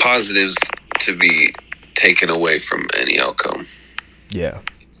positives to be taken away from any outcome. Yeah.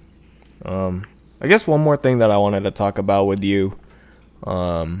 I guess one more thing that I wanted to talk about with you,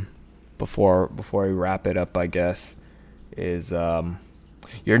 before we wrap it up, I guess, is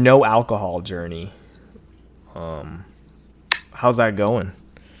your no alcohol journey. How's that going?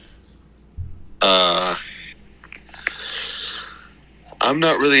 I'm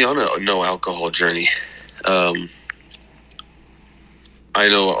not really on a no alcohol journey. I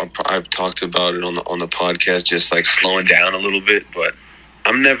know I've talked about it on the podcast, just like slowing down a little bit, but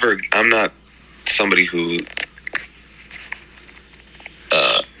I'm not somebody who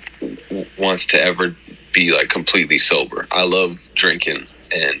wants to ever be like completely sober. I love drinking,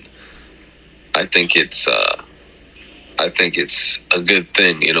 and I think it's a good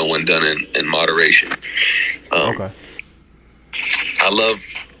thing, you know, when done in moderation. Okay. I love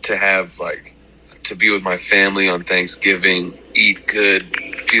to have to be with my family on Thanksgiving, eat good,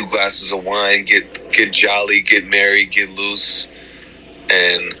 few glasses of wine, get jolly, get merry, get loose,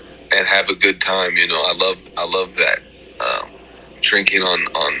 and have a good time. You know, I love that. Drinking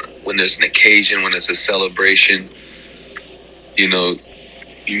on when there's an occasion, when it's a celebration, you know,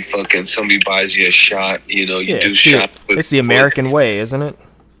 you fucking, somebody buys you a shot, you know, you do shots. It's the American way, isn't it?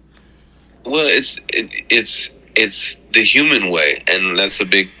 Well, it's it's the human way, and that's a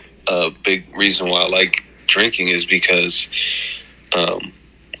big reason why I like drinking is because,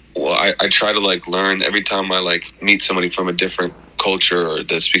 well, I try to like learn every time I like meet somebody from a different culture or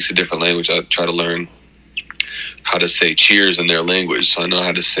that speaks a different language. I try to learn how to say cheers in their language, so I know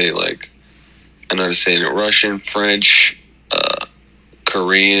how to say I know how to say it in Russian, French,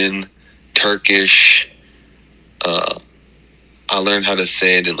 Korean, Turkish. I learned how to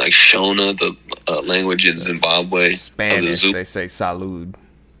say it in like Shona, the language in Zimbabwe. Spanish, they say salud.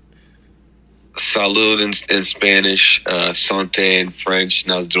 Salud in Spanish, Sante in French,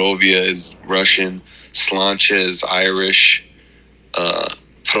 Nazdrovia is Russian, Slancha is Irish,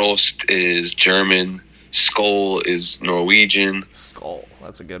 Prost is German, Skol is Norwegian. Skol,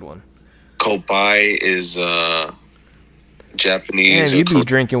 that's a good one. Kopai is Japanese. Man, you'd be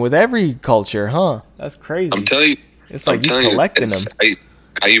drinking with every culture, huh? That's crazy. I'm telling you. It's like you collecting them.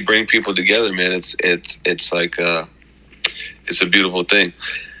 How you bring people together, man. It's like it's a beautiful thing.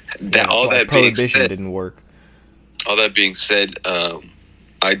 That all that being said, didn't work. All that being said,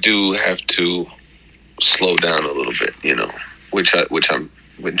 I do have to slow down a little bit, which I'm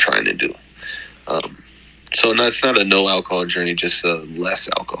been trying to do. So it's not a no alcohol journey, just a less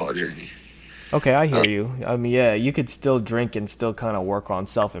alcohol journey. Okay, I hear you. I mean, yeah, you could still drink and still kind of work on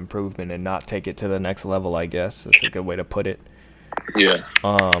self-improvement and not take it to the next level, I guess. That's a good way to put it. Yeah.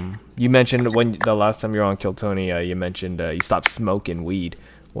 You mentioned when the last time you were on Kill Tony, you mentioned you stopped smoking weed.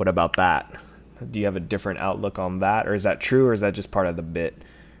 What about that? Do you have a different outlook on that, or is that true, or is that just part of the bit?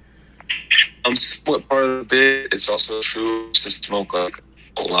 Somewhat part of the bit. It's also true to smoke like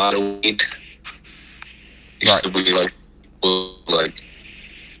a lot of weed. Used to be like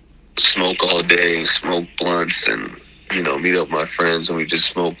smoke all day, smoke blunts, and meet up with my friends, and we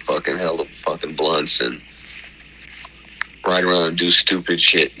just smoke fucking hell of fucking blunts and ride around and do stupid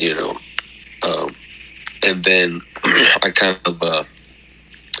shit, and then I kind of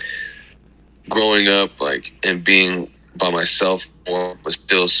growing up and being by myself more, but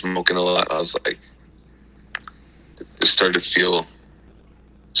still smoking a lot, I was like, it started to feel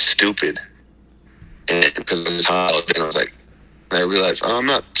stupid, and because I was high all day, I was like. And I realized, I'm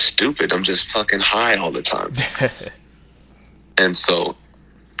not stupid. I'm just fucking high all the time. And so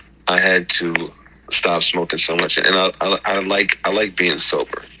I had to stop smoking so much. And I like being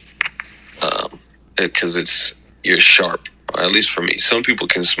sober because you're sharp. At least for me. Some people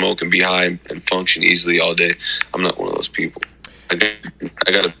can smoke and be high and function easily all day. I'm not one of those people. I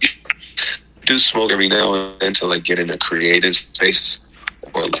gotta do smoke every now and then to get in a creative space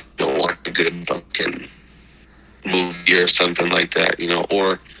or watch a good fucking movie or something like that,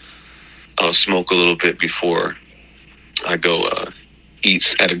 or I'll smoke a little bit before I go eat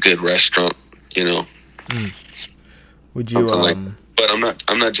at a good restaurant, Would you but I'm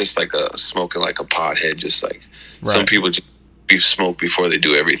not just smoking like a pothead, just some people just smoke before they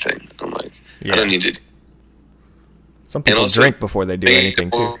do everything. I'm like, I don't need to. Some people drink before they do anything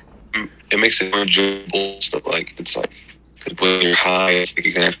too. It makes it more enjoyable stuff. It's like when you're high, it's like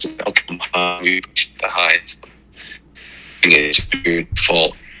you can have to welcome high, you the high. It's your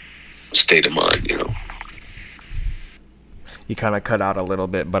default state of mind, You kind of cut out a little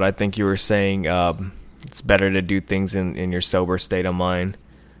bit, but I think you were saying it's better to do things in your sober state of mind,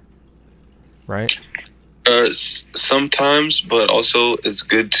 right? Sometimes, but also it's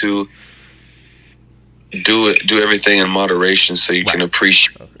good to do everything in moderation so you can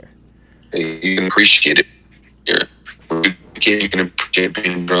appreciate. Okay. You can appreciate it. You can appreciate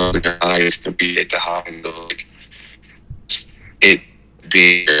being drunk and you're high. You can appreciate the high and it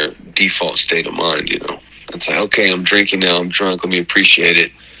be your default state of mind, It's like, okay, I'm drinking now, I'm drunk, let me appreciate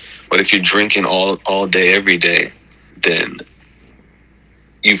it. But if you're drinking all day, every day, then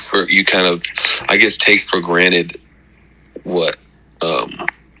you kind of, I guess, take for granted what.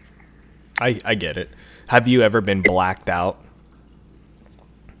 I get it. Have you ever been blacked out?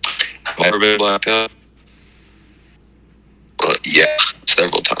 Have I ever been blacked out? Yeah,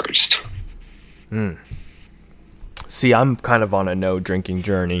 several times. See, I'm kind of on a no drinking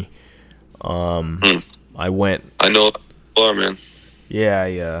journey. I went. I know you are, man.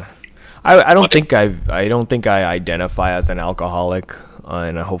 Yeah. I don't think I identify as an alcoholic,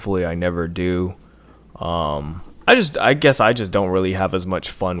 and hopefully I never do. I guess I just don't really have as much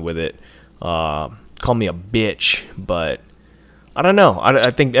fun with it. Call me a bitch, but I don't know.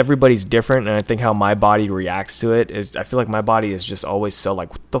 I think everybody's different, and I think how my body reacts to it is. I feel like my body is just always so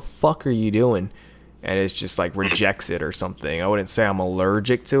like, what the fuck are you doing? And it's just rejects it or something. I wouldn't say I'm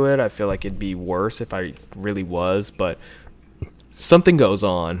allergic to it. I feel like it'd be worse if I really was, but something goes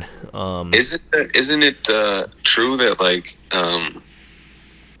on. Isn't it true that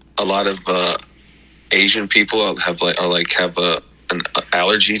a lot of Asian people have an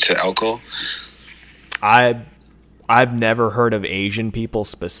allergy to alcohol? I've never heard of Asian people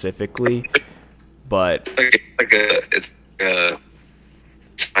specifically, but It's a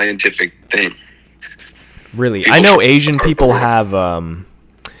scientific thing. Really, I know Asian people have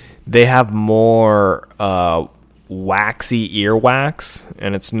they have more waxy earwax,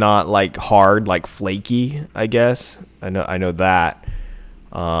 and it's not like hard, like flaky. I guess I know that.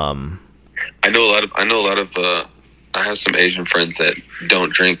 I know a lot of. I have some Asian friends that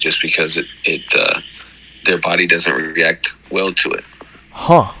don't drink just because their body doesn't react well to it.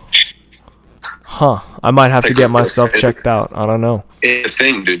 Huh. I might have to get myself checked out. I don't know. It's a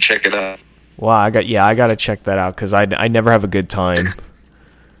thing, dude. Check it out. Wow, I gotta check that out because I never have a good time.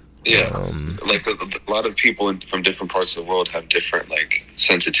 Yeah, like a lot of people from different parts of the world have different like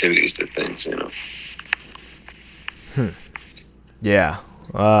sensitivities to things, you know. Yeah.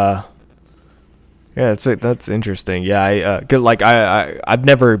 Yeah, that's interesting. Yeah, I've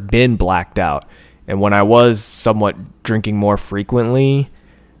never been blacked out, and when I was somewhat drinking more frequently,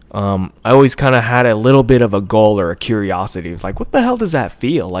 I always kind of had a little bit of a goal or a curiosity. Like, what the hell does that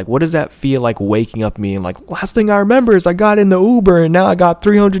feel? Like, what does that feel like waking up me and like, last thing I remember is I got in the Uber and now I got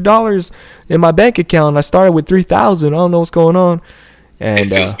 $300 in my bank account and I started with 3,000. I don't know what's going on.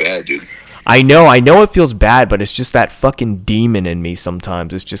 And it feels bad, dude. I know it feels bad, but it's just that fucking demon in me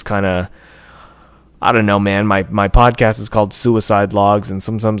sometimes. It's just kind of, I don't know, man. My podcast is called Suicide Logs, and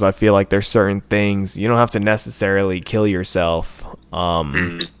sometimes I feel like there's certain things you don't have to necessarily kill yourself.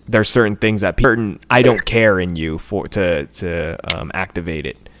 There's certain things that I don't care in you to activate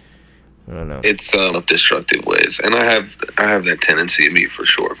it. I don't know. It's destructive ways, and I have that tendency in me for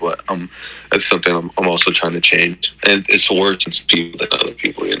sure. But that's something I'm also trying to change, and it's worse in people than other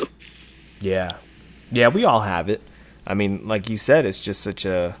people, you know. Yeah, we all have it. I mean, like you said, it's such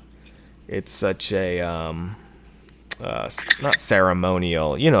a not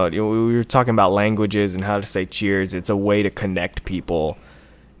ceremonial. You know, we were talking about languages and how to say cheers. It's a way to connect people,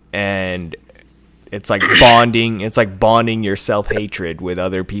 and it's like bonding. It's like bonding your self-hatred with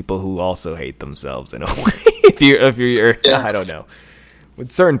other people who also hate themselves in a way. if you're yeah. I don't know.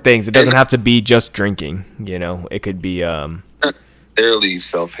 With certain things, it doesn't have to be just drinking. You know, it could be Barely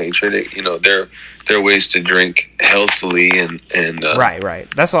self-hatred. You know, there are ways to drink healthily and right.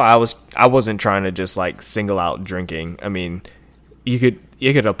 That's why I wasn't trying to just like single out drinking. I mean, you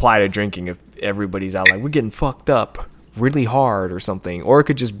could apply to drinking if everybody's out like we're getting fucked up really hard or something, or it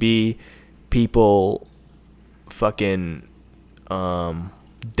could just be people fucking not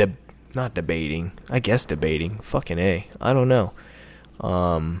debating. I guess debating. Fucking A. I don't know.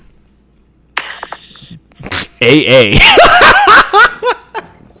 AA.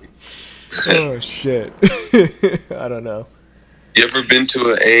 Oh shit. I don't know. You ever been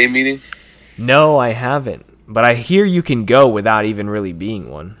to an AA meeting? No, I haven't. But I hear you can go without even really being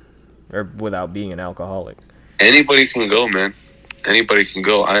one, or without being an alcoholic. Anybody can go, man. Anybody can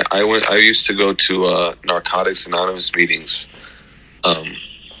go. I used to go to Narcotics Anonymous meetings,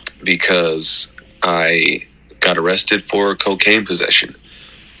 because I got arrested for cocaine possession.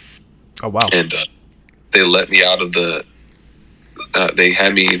 Oh wow! And they let me out of the. They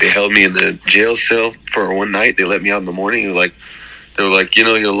held me in the jail cell for one night. They let me out in the morning. They were like, you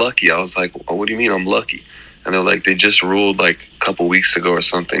know, you're lucky. I was like, well, what do you mean I'm lucky? And they're like, they just ruled like a couple weeks ago or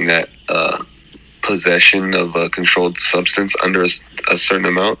something that possession of a controlled substance under a certain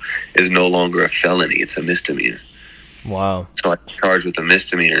amount is no longer a felony. It's a misdemeanor. Wow. So I was charged with a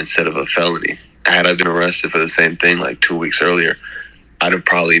misdemeanor instead of a felony. Had I been arrested for the same thing like 2 weeks earlier, I'd have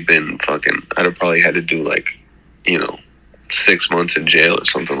probably had to do like, you know, 6 months in jail or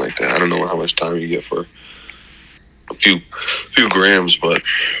something like that. I don't know how much time you get for a few grams, but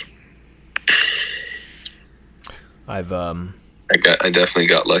I definitely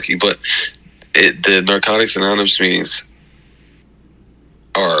got lucky. But the Narcotics Anonymous meetings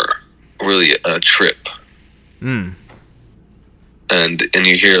are really a trip. And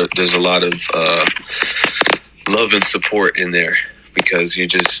you hear there's a lot of love and support in there, because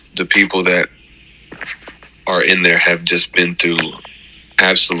the people that are in there have just been through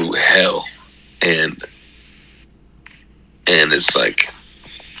absolute hell, and it's like,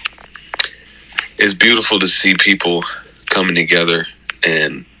 it's beautiful to see people coming together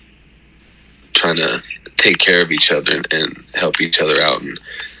and trying to take care of each other and help each other out and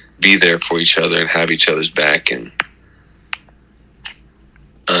be there for each other and have each other's back. And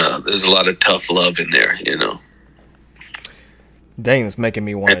there's a lot of tough love in there, you know. Dang, it's making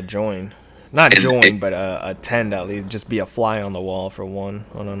me want to join. Not join, but attend at least. Just be a fly on the wall for one.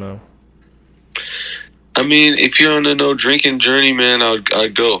 I don't know. I mean, if you're on a no drinking journey, man,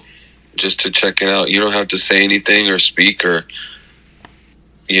 I'd go. just to check it out. You don't have to say anything or speak, or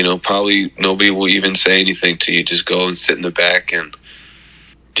probably nobody will even say anything to you. Just go and sit in the back and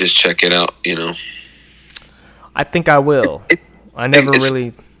just check it out. I think I will. I never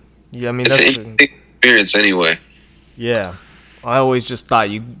really. Yeah, I mean it's that's an experience anyway. Yeah, I always just thought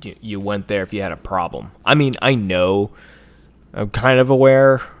you went there if you had a problem. I mean, I know, I'm kind of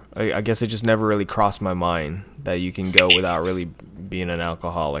aware. I guess it just never really crossed my mind that you can go without really being an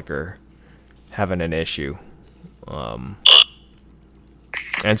alcoholic or having an issue.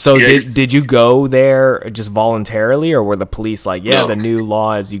 And so did you go there just voluntarily, or were the police like, yeah, No. the new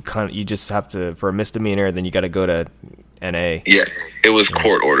law is you just have to, for a misdemeanor, then you got to go to NA? Yeah, it was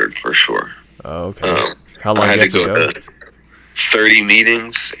court ordered for sure. Oh, okay. How long I had did you to have go to 30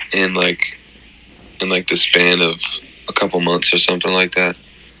 meetings in the span of a couple months or something like that.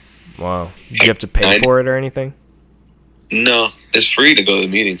 Wow. Did you have to pay for it or anything? No, it's free to go to the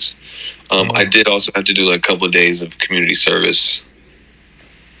meetings. I did also have to do like a couple of days of community service.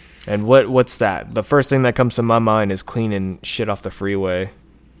 And what's that? The first thing that comes to my mind is cleaning shit off the freeway.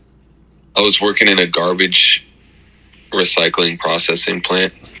 I was working in a garbage recycling processing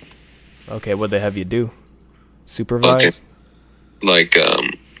plant. Okay, what'd they have you do? Supervise? Like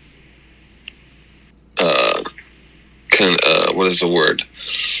what is the word?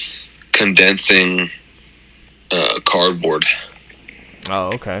 Condensing cardboard.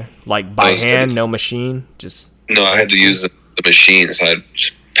 Oh, okay. Like by hand, no machine? No, I had to use the machine, so I'd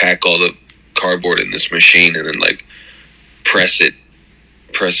pack all the cardboard in this machine and then like press it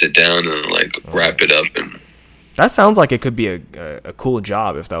down and then like wrap it up. And that sounds like it could be a cool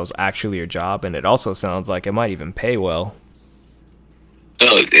job if that was actually your job, and it also sounds like it might even pay well.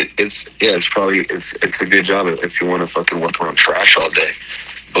 No, it's a good job if you want to fucking work around trash all day.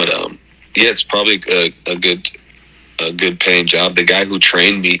 But it's probably a good paying job. The guy who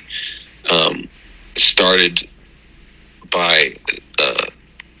trained me started by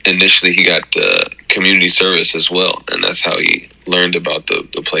initially he got community service as well, and that's how he learned about the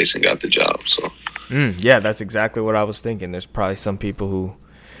place and got the job. So yeah, that's exactly what I was thinking. There's probably some people who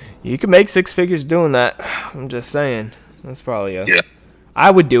you can make six figures doing that. I'm just saying, that's probably yeah. I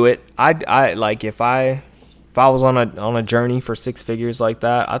would do it. I like if I was on a journey for six figures like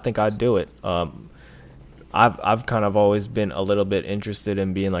that, I think I'd do it. I've kind of always been a little bit interested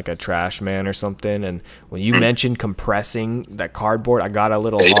in being like a trash man or something. And when you mentioned compressing that cardboard, I got a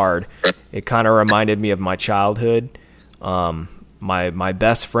little hard. It kind of reminded me of my childhood. My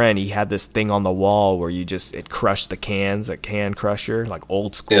best friend, he had this thing on the wall where it crushed the cans, a can crusher, like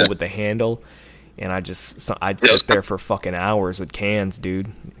old school with the handle. And I'd sit there for fucking hours with cans, dude.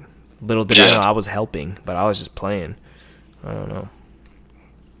 Little did I know I was helping, but I was just playing. I don't know.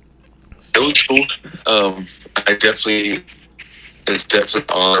 It was cool. It's definitely an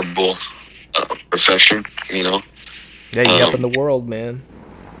honorable profession, Yeah, you helping the world, man.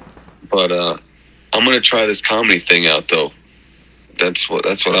 But I'm gonna try this comedy thing out, though. That's what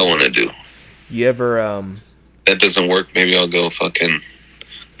I want to do. You ever that doesn't work? Maybe I'll go fucking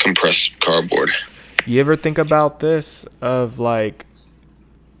compress cardboard. You ever think about this of like,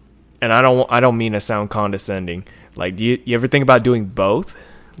 and I don't mean to sound condescending. Like, do you ever think about doing both?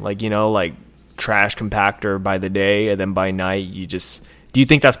 Like, like trash compactor by the day and then by night do you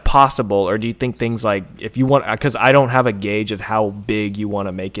think that's possible, or do you think things like if you want, because I don't have a gauge of how big you want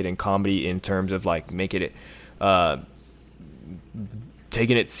to make it in comedy in terms of like making it,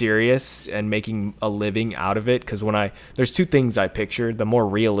 taking it serious and making a living out of it. Because there's two things I pictured. The more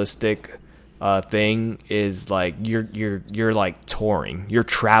realistic thing is like you're like touring, you're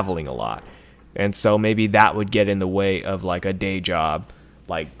traveling a lot, and so maybe that would get in the way of like a day job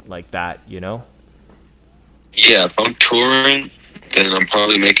like that, Yeah, if I'm touring, then I'm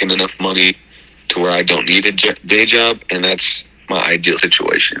probably making enough money to where I don't need a day job, and that's my ideal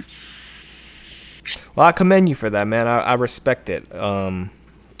situation. Well, I commend you for that, man. I respect it. I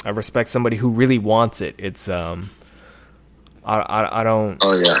respect somebody who really wants it. It's I don't.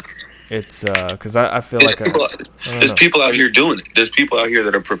 Oh yeah. It's because I feel like there's people out here doing it. There's people out here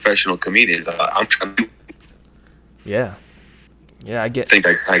that are professional comedians. I'm trying to. Yeah, I get. I think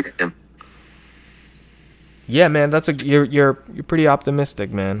I am. Yeah, man, you're pretty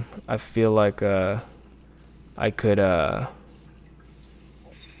optimistic, man. I feel like I could. I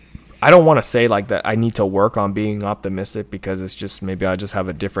don't want to say like that I need to work on being optimistic, because it's just maybe I just have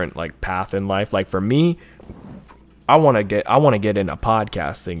a different like path in life. Like for me, I want to get into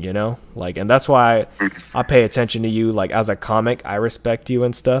podcasting, like, and that's why I pay attention to you. Like as a comic, I respect you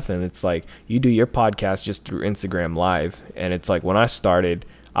and stuff. And it's like you do your podcast just through Instagram Live. And it's like when I started,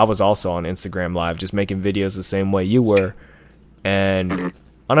 I was also on Instagram Live, just making videos the same way you were. And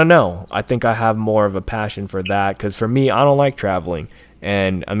I don't know. I think I have more of a passion for that because for me, I don't like traveling.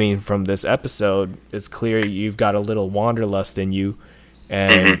 And I mean, from this episode, it's clear you've got a little wanderlust in you,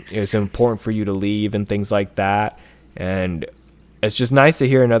 and Mm-hmm. it's important for you to leave and things like that. And it's just nice to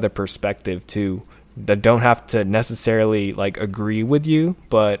hear another perspective too, that don't have to necessarily like agree with you,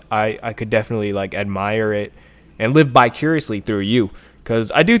 but I could definitely like admire it and live vicariously through you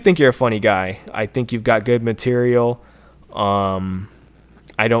because I do think you're a funny guy. I think you've got good material.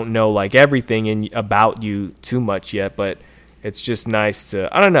 I don't know like everything about you too much yet, but it's just nice to,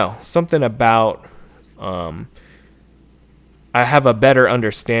 I don't know, something about I have a better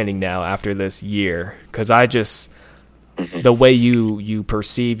understanding now after this year because I just the way you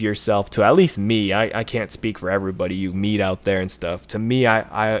perceive yourself, to at least me, I can't speak for everybody you meet out there and stuff. To me,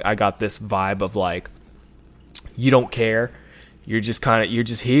 I got this vibe of like you don't care. You're just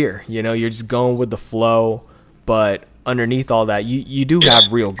here, you're just going with the flow, but underneath all that, you do Yeah.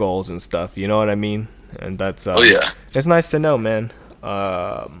 have real goals and stuff, you know what I mean? And that's Oh yeah. it's nice to know, man.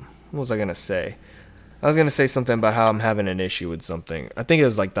 What was I gonna say? I was gonna say something about how I'm having an issue with something. I think it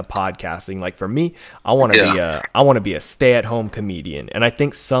was like the podcasting. Like for me, Yeah. I want to be a stay-at-home comedian, and I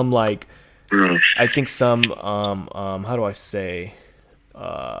think some like Mm. I think some how do I say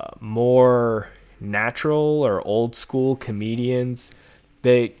more natural or old school comedians,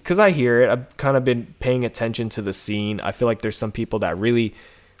 they, because I hear it, I've kind of been paying attention to the scene. I feel like there's some people that really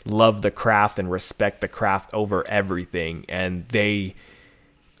love the craft and respect the craft over everything, and they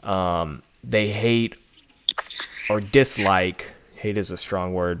hate or dislike, hate is a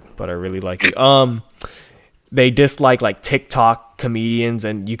strong word, but I really like it. They dislike like TikTok comedians,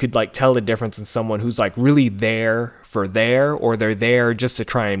 and you could like tell the difference in someone who's like really there for there, or they're there just to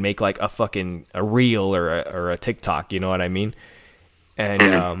try and make like a reel or a TikTok, you know what I mean?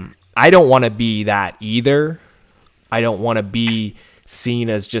 And I don't want to be that either. I don't want to be seen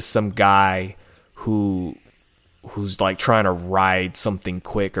as just some guy who's like trying to ride something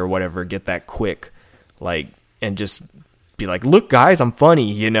quick or whatever, get that quick, like, and just be like, look guys, I'm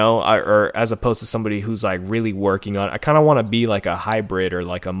funny, or as opposed to somebody who's like really working on it. I kind of want to be like a hybrid or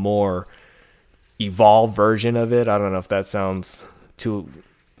like a more evolved version of it. I don't know if that sounds too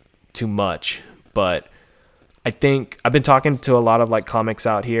much, but I think I've been talking to a lot of like comics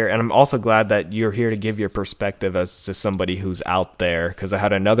out here, and I'm also glad that you're here to give your perspective as to somebody who's out there, because I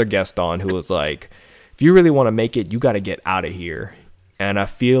had another guest on who was like, if you really want to make it, you got to get out of here. And I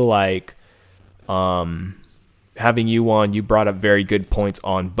feel like having you on, you brought up very good points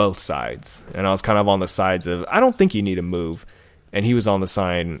on both sides. And I was kind of on the sides of, I don't think you need to move. And he was on the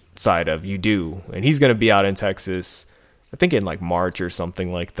side of, you do. And he's going to be out in Texas, I think in like March or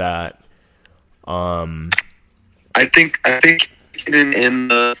something like that. I think in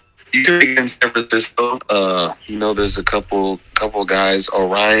you can be in San Francisco. There's a couple guys.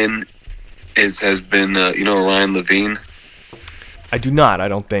 Orion has been Orion Levine. I do not. I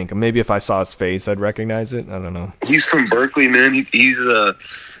don't think. Maybe if I saw his face, I'd recognize it. I don't know. He's from Berkeley, man. He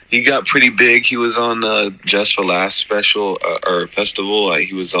got pretty big. He was on Just for Laughs special or festival.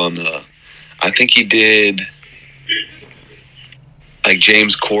 He was on. I think he did like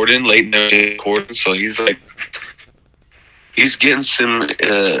James Corden, late night James Corden. So he's getting some.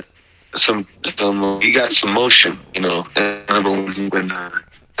 He got some motion, And I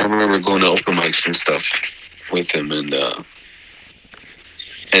remember going to open mics and stuff with him,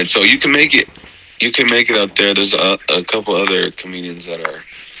 and so you can make it. You can make it out there. There's a couple other comedians that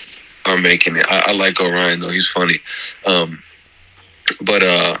are making it. I like Orion though; he's funny.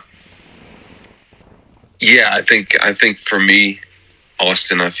 Yeah, I think for me,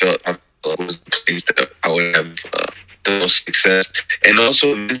 Austin, I felt was the place that I would have the most success, and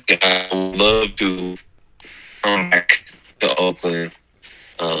also I would love to come back to Oakland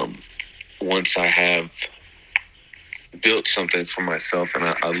once I have built something for myself, and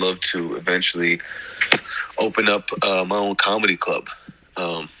I love to eventually open up my own comedy club,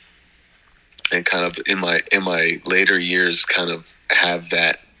 and kind of in my later years, kind of have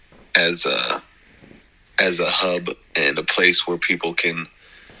that as a hub and a place where people can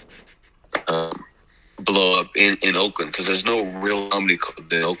blow up in Oakland, because there's no real comedy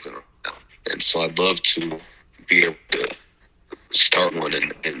club in Oakland right now, and so I'd love to be able to start one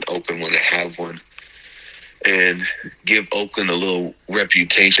and open one and have one, and give Oakland a little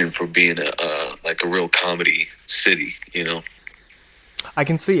reputation for being a real comedy city, I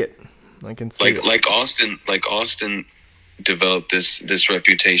can see it. I can see it. Like Austin developed this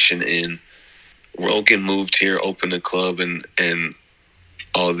reputation in. Rogan moved here, opened a club, and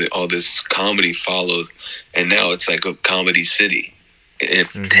all this comedy followed, and now it's like a comedy city.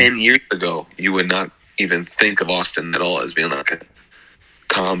 If 10 years ago you would not even think of Austin at all as being like a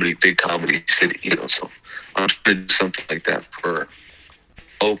big comedy city, you know. So I'm trying to do something like that for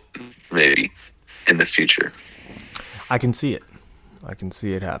open maybe in the future. I can see it. I can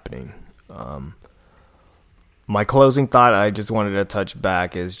see it happening. My closing thought I just wanted to touch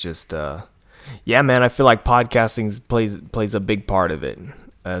back is just, yeah, man, I feel like podcasting plays a big part of it.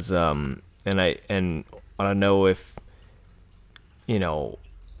 As and I don't know if, you know,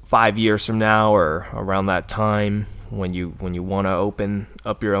 5 years from now or around that time when you want to open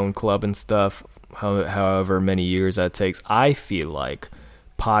up your own club and stuff, however many years that takes, I feel like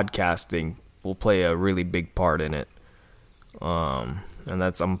podcasting will play a really big part in it. And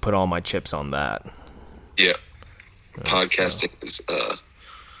I'm gonna put all my chips on that. Yeah. Podcasting is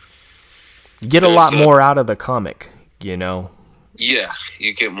you get a lot more out of the comic, you know. Yeah,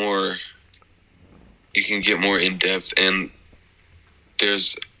 you can get more in depth, and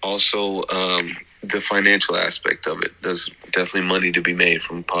there's also the financial aspect of it. There's definitely money to be made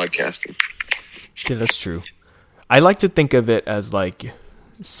from podcasting. Yeah, that's true. I like to think of it as like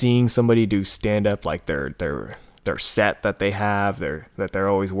seeing somebody do stand up, like their set that they have, that they're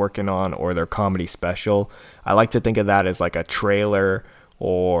always working on, or their comedy special. I like to think of that as like a trailer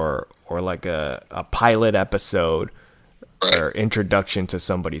or like a pilot episode, right, or introduction to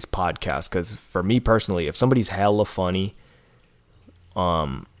somebody's podcast. Because for me personally, if somebody's hella funny,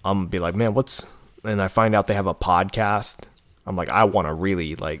 I'm gonna be like, man, and I find out they have a podcast, I'm like, I want to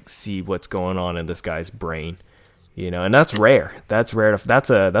really like see what's going on in this guy's brain. You know, and that's rare. That's rare. That's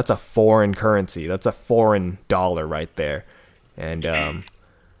a foreign currency. That's a foreign dollar right there. And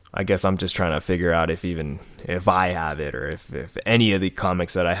I guess I'm just trying to figure out if I have it, or if any of the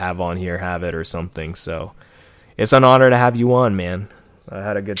comics that I have on here have it or something. So it's an honor to have you on, man. I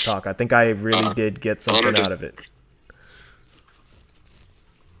had a good talk. I think I really did get something out of it.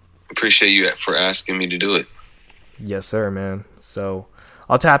 Appreciate you for asking me to do it. Yes, sir, man. So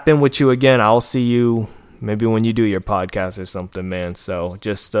I'll tap in with you again. I'll see you maybe when you do your podcast or something, man. So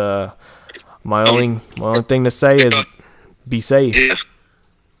just my only thing to say is be safe. Yeah.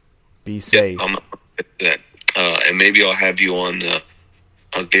 Be safe. Yeah, and maybe I'll have you on.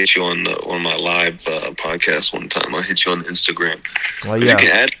 I'll get you on one of my live podcasts one time. I'll hit you on Instagram. Oh yeah. You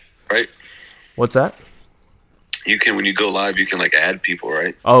can add, right? What's that? You can, when you go live, you can like add people,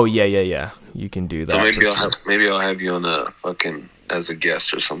 right? Oh yeah. You can do that. So maybe I'll have you on as a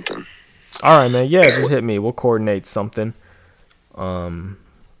guest or something. All right, man. Yeah, just hit me. We'll coordinate something. One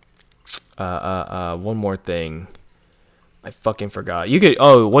more thing. I fucking forgot. You could.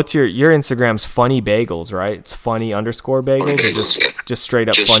 Oh, what's your Instagram's Funny Bagels, right? It's funny_bagels, or just straight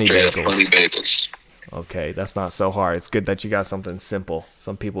up Funny Bagels. Funny Bagels. Okay, that's not so hard. It's good that you got something simple.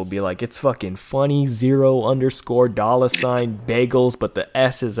 Some people be like, it's fucking funny $0_ $bagels, but the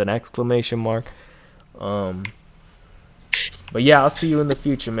S is an exclamation mark. But yeah, I'll see you in the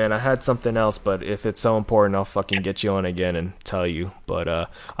future, man. I had something else, but if it's so important, I'll fucking get you on again and tell you. But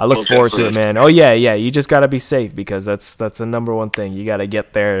I look forward to it, man. Oh yeah. You just gotta be safe, because that's the number one thing. You gotta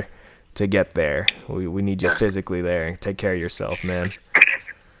get there to get there. We need you physically there. Take care of yourself, man.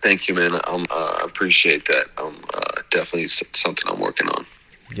 Thank you, man. I appreciate that. Definitely something I'm working on.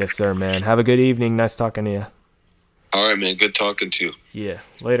 Yes, sir, man. Have a good evening. Nice talking to you. All right, man. Good talking to you. Yeah.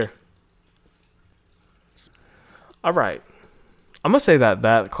 Later. All right. I'm going to say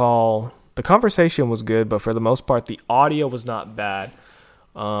that call, the conversation was good, but for the most part, the audio was not bad.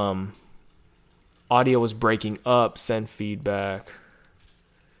 Audio was breaking up. Send feedback.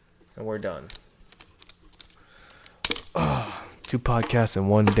 And we're done. 2 podcasts in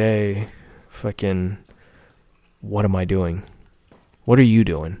one day. Fucking, what am I doing? What are you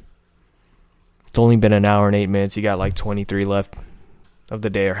doing? It's only been an hour and 8 minutes. You got like 23 left of the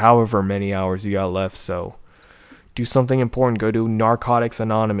day, or however many hours you got left. So do something important. Go do Narcotics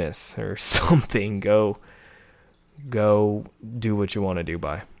Anonymous or something. Go do what you want to do.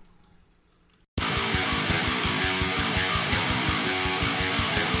 Bye.